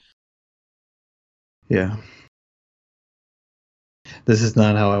 right? Yeah. This is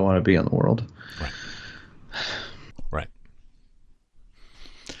not how I want to be in the world. Right. Right.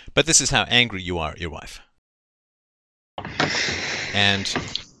 But this is how angry you are at your wife. And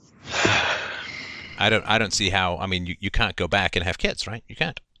I don't see how, I mean, you can't go back and have kids, right? You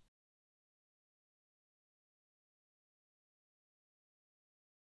can't.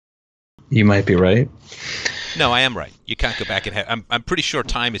 You might be right. No, I am right. You can't go back and have, I'm pretty sure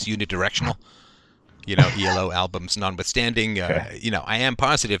time is unidirectional. You know, ELO albums notwithstanding, Okay. you know, I am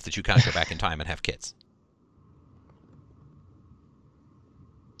positive that you can't go back in time and have kids.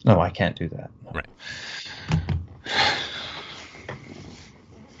 No, I can't do that. Right.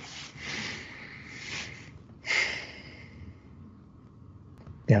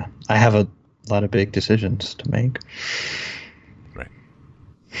 Yeah, I have a lot of big decisions to make. Right.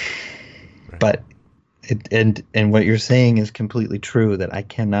 Right. But and what you're saying is completely true, that I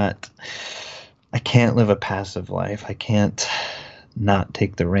can't live a passive life. I can't not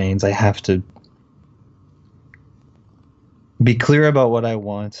take the reins. I have to Be clear about what I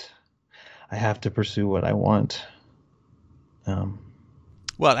want. I have to pursue what I want. Um,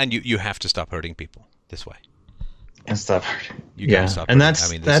 Well, and you have to stop hurting people this way. and stuff. You got to Yeah, stop and hurting. I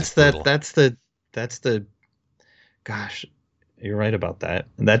mean, this is brutal. that's the gosh, you're right about that.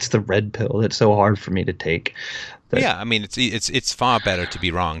 That's the red pill that's so hard for me to take. That Yeah, I mean, it's far better to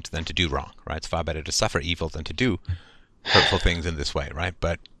be wronged than to do wrong, right? It's far better to suffer evil than to do hurtful things in this way, right?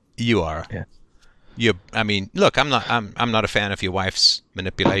 But you are. yeah. I mean, look, I'm not a fan of your wife's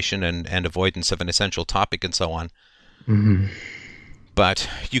manipulation and avoidance of an essential topic and so on. Hmm. But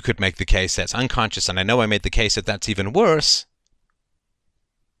you could make the case that's unconscious, and I know I made the case that that's even worse.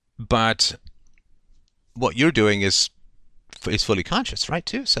 But what you're doing is fully conscious, right?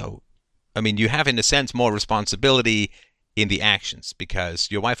 Too. So, I mean, you have in a sense more responsibility in the actions because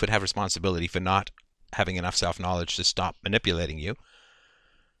your wife would have responsibility for not having enough self-knowledge to stop manipulating you.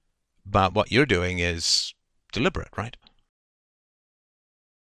 But what you're doing is deliberate, right?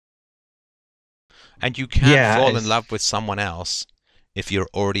 And you can't Yeah, fall in love with someone else if you're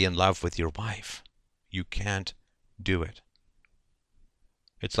already in love with your wife. You can't do it.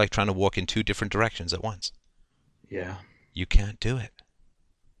 It's like trying to walk in two different directions at once. yeah. You can't do it.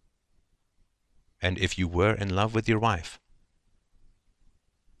 And if you were in love with your wife,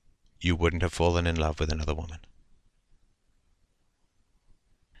 you wouldn't have fallen in love with another woman.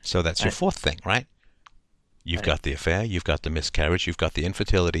 So that's your fourth thing, right? You've got the affair, you've got the miscarriage, you've got the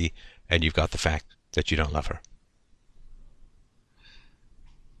infertility, and you've got the fact that you don't love her.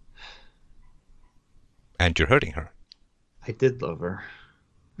 And you're hurting her. I did love her.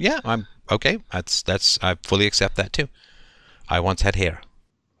 Yeah, I'm okay. That's I fully accept that too. I once had hair.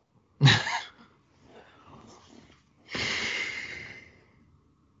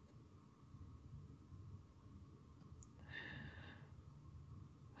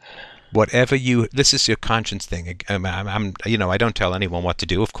 Whatever this is your conscience thing. I don't tell anyone what to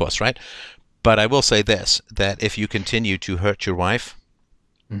do, of course, right? But I will say this, that if you continue to hurt your wife,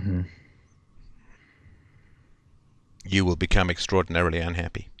 Hmm. you will become extraordinarily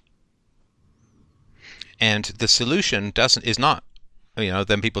unhappy. And the solution is not,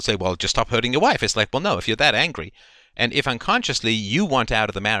 then people say, well, just stop hurting your wife. It's like, well, no, if you're that angry, and if unconsciously you want out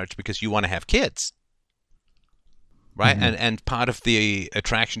of the marriage because you want to have kids, right? Hmm. And part of the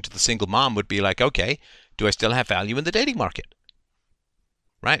attraction to the single mom would be like, okay, do I still have value in the dating market?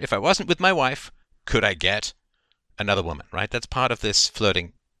 Right? If I wasn't with my wife, could I get another woman, right? That's part of this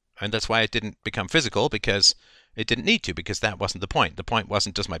flirting. And that's why it didn't become physical, because it didn't need to, because that wasn't the point. The point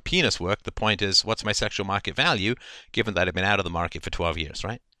wasn't does my penis work? The point is what's my sexual market value, given that I've been out of the market for 12 years,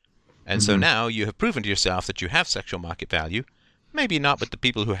 right? And so Hmm. now you have proven to yourself that you have sexual market value. Maybe not with the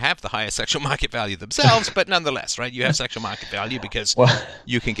people who have the highest sexual market value themselves, but nonetheless, right? You have sexual market value because Well,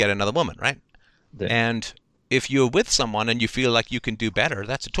 you can get another woman, right? the, And if you're with someone and you feel like you can do better,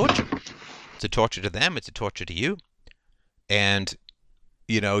 that's a torture. It's a torture to them. It's a torture to you. And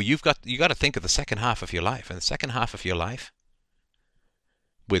you got to think of the second half of your life. And the second half of your life,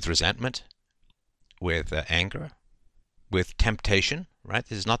 with resentment, with anger, with temptation, right?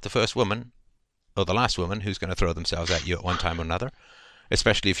 This is not the first woman or the last woman who's going to throw themselves at you at one time or another,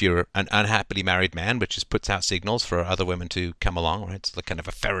 especially if you're an unhappily married man, which just puts out signals for other women to come along, right? It's the kind of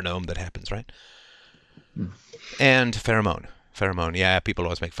a pheromone that happens, right? And pheromone. Yeah, people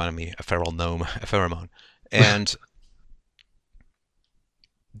always make fun of me. A feral gnome, a pheromone. And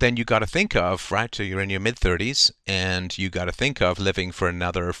then you got to think of, right? So you're in your mid-30s, and you got to think of living for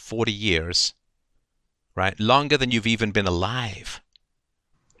another 40 years, right? Longer than you've even been alive.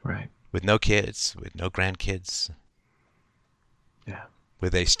 right. With no kids, with no grandkids, Yeah.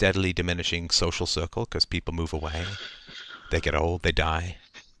 with a steadily diminishing social circle because people move away, they get old, they die.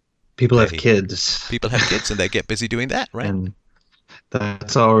 People have kids. People have kids and they get busy doing that, right? And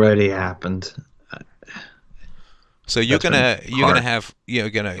that's already happened. So you're That's been gonna hard. have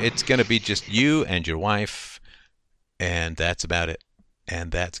it's gonna be just you and your wife, and that's about it.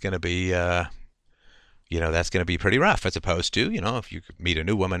 And that's gonna be that's gonna be pretty rough, as opposed to if you meet a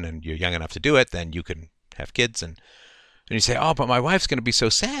new woman and you're young enough to do it, then you can have kids and you say, oh, but my wife's gonna be so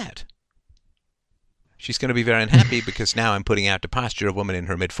sad. She's going to be very unhappy because now I'm putting out to pasture a woman in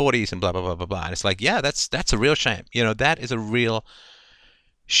her mid-40s and blah, blah, blah, blah, blah. And it's like, yeah, that's a real shame. That is a real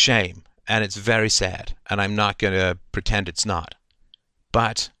shame. And it's very sad. And I'm not going to pretend it's not.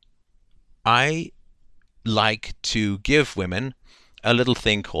 But I like to give women a little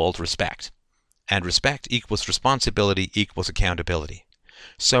thing called respect. And respect equals responsibility equals accountability.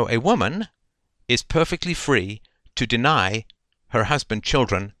 So a woman is perfectly free to deny her husband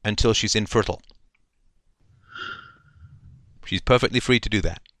children until she's infertile. She's perfectly free to do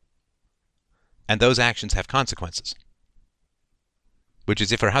that. And those actions have consequences. which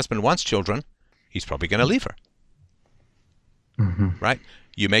is if her husband wants children, he's probably going to leave her, Hmm. right?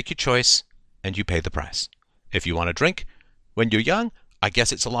 You make your choice and you pay the price. If you want to drink when you're young, I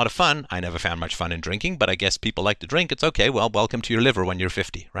guess it's a lot of fun. I never found much fun in drinking, but I guess people like to drink. It's okay. Well, welcome to your liver when you're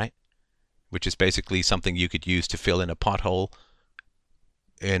 50, right? Which is basically something you could use to fill in a pothole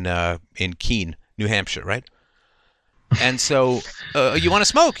in Keene, New Hampshire, right? And so you want to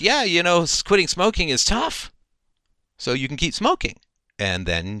smoke. Yeah, quitting smoking is tough. So you can keep smoking. And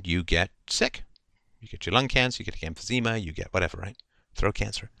then you get sick. You get your lung cancer, you get emphysema, you get whatever, right? Throat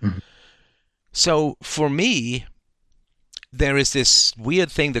cancer. Hmm. So for me, there is this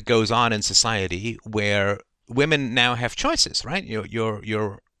weird thing that goes on in society where women now have choices, right?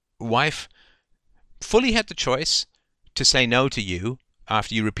 Your wife fully had the choice to say no to you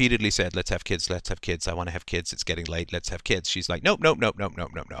after you repeatedly said, let's have kids, I want to have kids, it's getting late, let's have kids. She's like, nope, nope, nope, nope,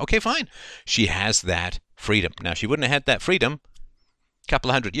 nope, nope, nope. Okay, fine. She has that freedom. Now, she wouldn't have had that freedom a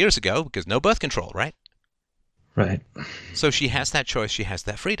couple of hundred years ago because no birth control, right? Right. So she has that choice, she has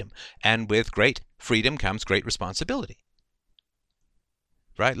that freedom. And with great freedom comes great responsibility.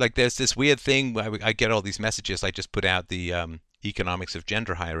 Right? Like there's this weird thing, I get all these messages. I just put out the economics of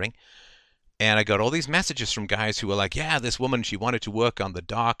gender hiring. And I got all these messages from guys who were like, yeah, this woman, she wanted to work on the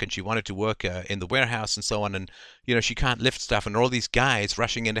dock and she wanted to work in the warehouse and so on. And, she can't lift stuff. And all these guys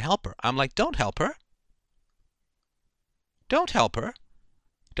rushing in to help her. I'm like, don't help her. Don't help her.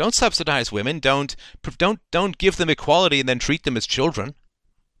 Don't subsidize women. Don't give them equality and then treat them as children.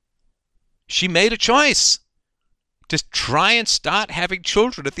 She made a choice to try and start having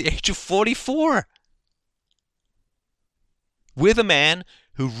children at the age of 44 with a man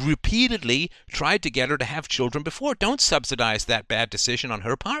who repeatedly tried to get her to have children before. Don't subsidize that bad decision on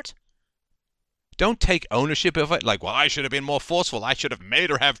her part. Don't take ownership of it like, well, I should have been more forceful. I should have made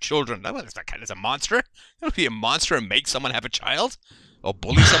her have children. No, that kind of a monster. Don't be a monster and make someone have a child or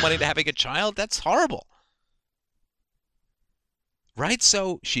bully someone into having a child. That's horrible. Right?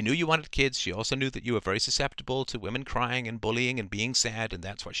 So she knew you wanted kids. She also knew that you were very susceptible to women crying and bullying and being sad, and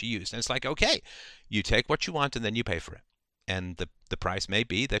that's what she used. And it's like, okay, you take what you want and then you pay for it. And the price may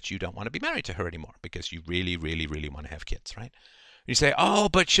be that you don't want to be married to her anymore because you really, really, really want to have kids, right? You say, oh,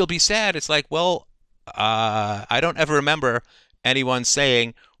 but she'll be sad. It's like, well, I don't ever remember anyone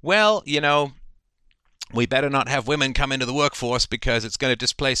saying, well, we better not have women come into the workforce because it's going to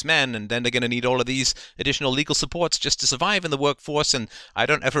displace men, and then they're going to need all of these additional legal supports just to survive in the workforce. And I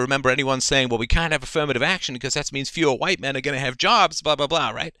don't ever remember anyone saying, well, we can't have affirmative action because that means fewer white men are going to have jobs, blah, blah,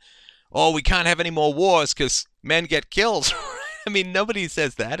 blah, right? Or we can't have any more wars because men get killed. I mean, nobody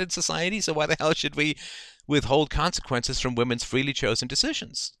says that in society, so why the hell should we withhold consequences from women's freely chosen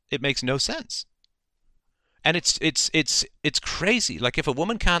decisions? It makes no sense. And it's crazy. Like if a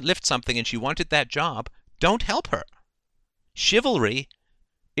woman can't lift something and she wanted that job, don't help her. Chivalry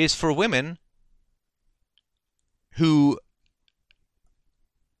is for women who...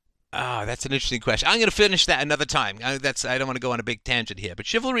 that's an interesting question. I'm going to finish that another time. I don't want to go on a big tangent here, but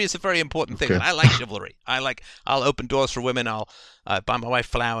chivalry is a very important thing. Okay. And I like chivalry. I'll open doors for women. I'll buy my wife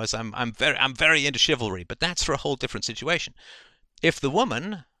flowers. I'm very into chivalry, but that's for a whole different situation. If the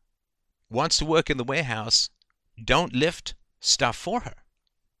woman wants to work in the warehouse, don't lift stuff for her.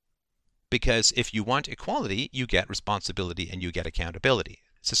 Because if you want equality, you get responsibility and you get accountability.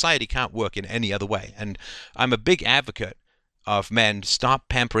 Society can't work in any other way. And I'm a big advocate of men. Stop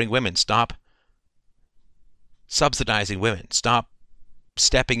pampering women. Stop subsidizing women. Stop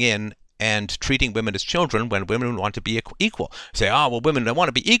stepping in and treating women as children when women want to be equal. Say, oh, well, women don't want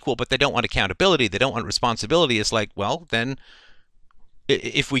to be equal, but they don't want accountability. They don't want responsibility. It's like, well, then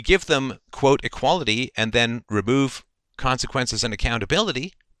if we give them, quote, equality and then remove consequences and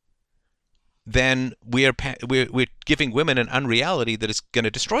accountability, then we're giving women an unreality that is going to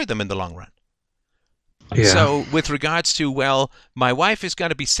destroy them in the long run. Yeah. So with regards to, well, my wife is going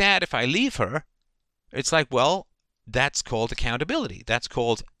to be sad if I leave her, it's like, well, that's called accountability. That's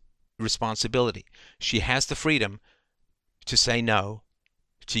called responsibility. She has the freedom to say no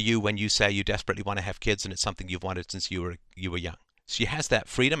to you when you say you desperately want to have kids and it's something you've wanted since you were young. She has that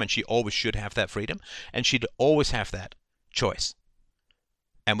freedom, and she always should have that freedom, and she'd always have that choice.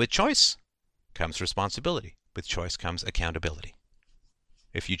 And with choice comes responsibility. With choice comes accountability.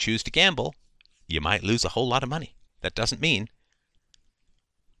 If you choose to gamble, you might lose a whole lot of money. That doesn't mean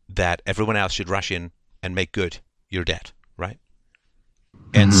that everyone else should rush in and make good your debt, right?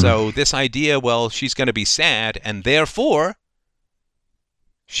 And so this idea, well, she's going to be sad, and therefore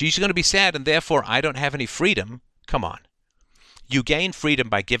I don't have any freedom. Come on. You gain freedom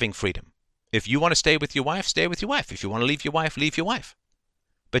by giving freedom. If you want to stay with your wife, stay with your wife. If you want to leave your wife, leave your wife.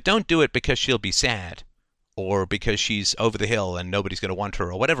 But don't do it because she'll be sad, or because she's over the hill and nobody's going to want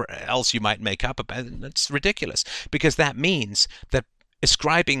her, or whatever else you might make up about it. That's ridiculous, because that means that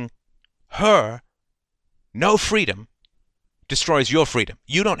ascribing her no freedom destroys your freedom.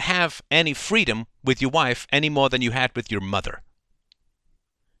 You don't have any freedom with your wife any more than you had with your mother.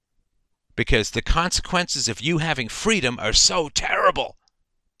 Because the consequences of you having freedom are so terrible.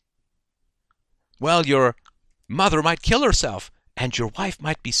 Well, your mother might kill herself, and your wife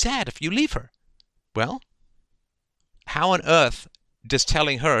might be sad if you leave her. Well, how on earth does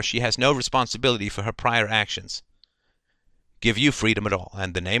telling her she has no responsibility for her prior actions give you freedom at all?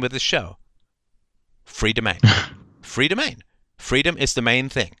 And the name of this show, Freedomain. Freedomain. Freedom is the main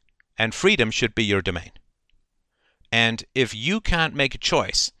thing, and freedom should be your domain. And if you can't make a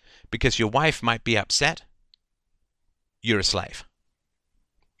choice because your wife might be upset, you're a slave.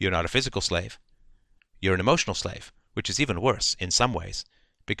 You're not a physical slave. You're an emotional slave, which is even worse in some ways,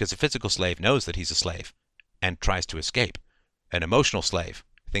 because a physical slave knows that he's a slave and tries to escape. An emotional slave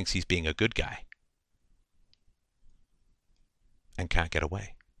thinks he's being a good guy and can't get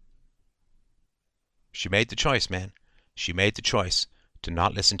away. She made the choice, man. She made the choice to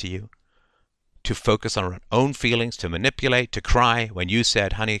not listen to you, to focus on her own feelings, to manipulate, to cry when you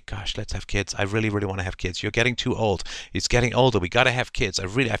said, honey, gosh, let's have kids. I really, really want to have kids. You're getting too old. It's getting older. We got to have kids.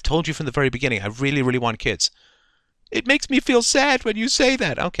 I've told you from the very beginning, I really, really want kids. It makes me feel sad when you say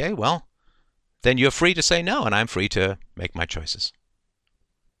that. Okay, well, then you're free to say no, and I'm free to make my choices.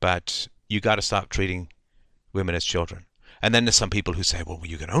 But you got to stop treating women as children. And then there's some people who say, well,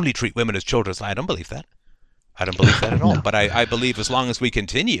 you can only treat women as children. I don't believe that. I don't believe that at all. No. But I believe as long as we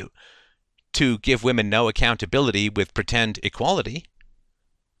continue to give women no accountability with pretend equality,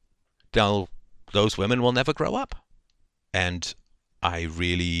 those women will never grow up. And I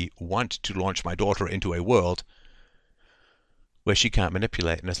really want to launch my daughter into a world where she can't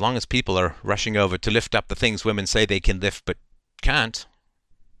manipulate. And as long as people are rushing over to lift up the things women say they can lift but can't,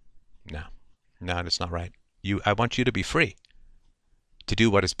 no, that's not right. I want you to be free to do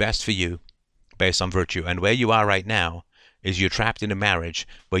what is best for you based on virtue. And where you are right now is you're trapped in a marriage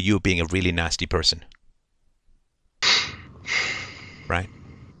where you're being a really nasty person. Right?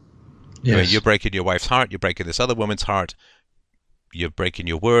 Yes. Where you're breaking your wife's heart, you're breaking this other woman's heart, you're breaking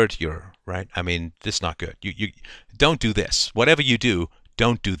your word, you're right. I mean, this is not good. You don't do this. Whatever you do,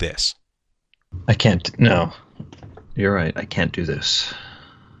 don't do this. I can't. No, you're right. I can't do this.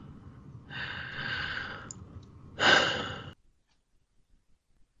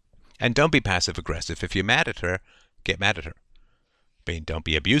 And don't be passive aggressive. If you're mad at her, get mad at her. I mean, don't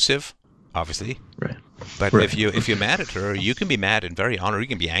be abusive, obviously. Right. But right. if you're mad at her, you can be mad in very honorable. You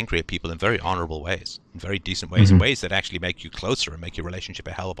can be angry at people in very honorable ways, in very decent ways, in ways that actually make you closer and make your relationship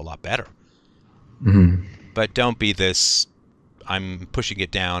a hell of a lot better. But don't be this, I'm pushing it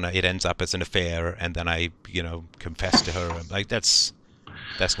down, it ends up as an affair, and then I, confess to her. Like, that's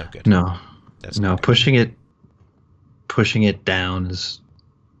no good. No. Pushing it down is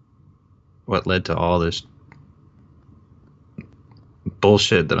what led to all this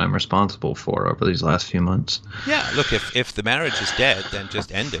bullshit that I'm responsible for over these last few months. Yeah, look, if the marriage is dead, then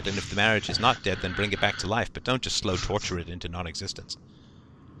just end it. And if the marriage is not dead, then bring it back to life. But don't just slow torture it into non-existence.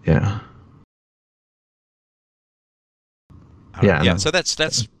 Yeah. Yeah. So that's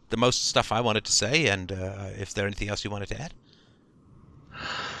the most stuff I wanted to say. And if there anything else you wanted to add?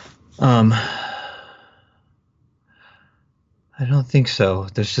 I don't think so.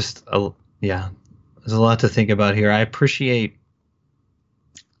 There's just there's a lot to think about here. I appreciate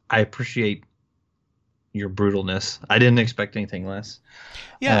your brutalness. I didn't expect anything less.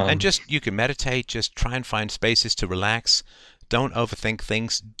 Yeah, and you can meditate, just try and find spaces to relax. Don't overthink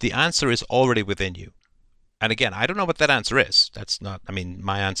things. The answer is already within you. And again, I don't know what that answer is.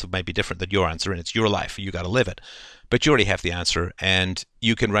 My answer may be different than your answer, and it's your life. You got to live it. But you already have the answer, and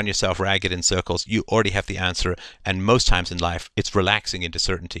you can run yourself ragged in circles. You already have the answer, and most times in life, it's relaxing into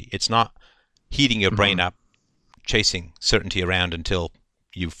certainty. It's not heating your brain up, chasing certainty around until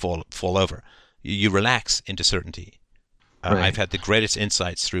you fall over. You relax into certainty. Right. I've had the greatest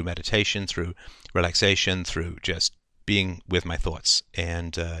insights through meditation, through relaxation, through just being with my thoughts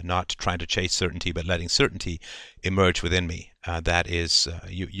and not trying to chase certainty, but letting certainty emerge within me. That is,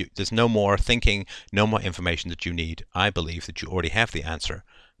 there's no more thinking, no more information that you need. I believe that you already have the answer,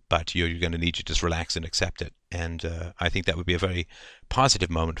 but you're going to need to just relax and accept it. And I think that would be a very positive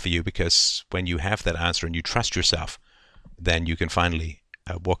moment for you, because when you have that answer and you trust yourself, then you can finally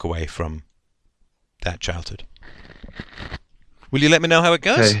walk away from that childhood. Will you let me know how it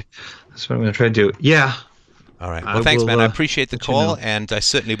goes? Okay. That's what I'm going to try to do. Yeah. All right. Well, thanks, man. I appreciate the call, and I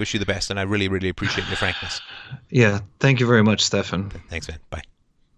certainly wish you the best, and I really, really appreciate your frankness. Yeah. Thank you very much, Stefan. Thanks, man. Bye.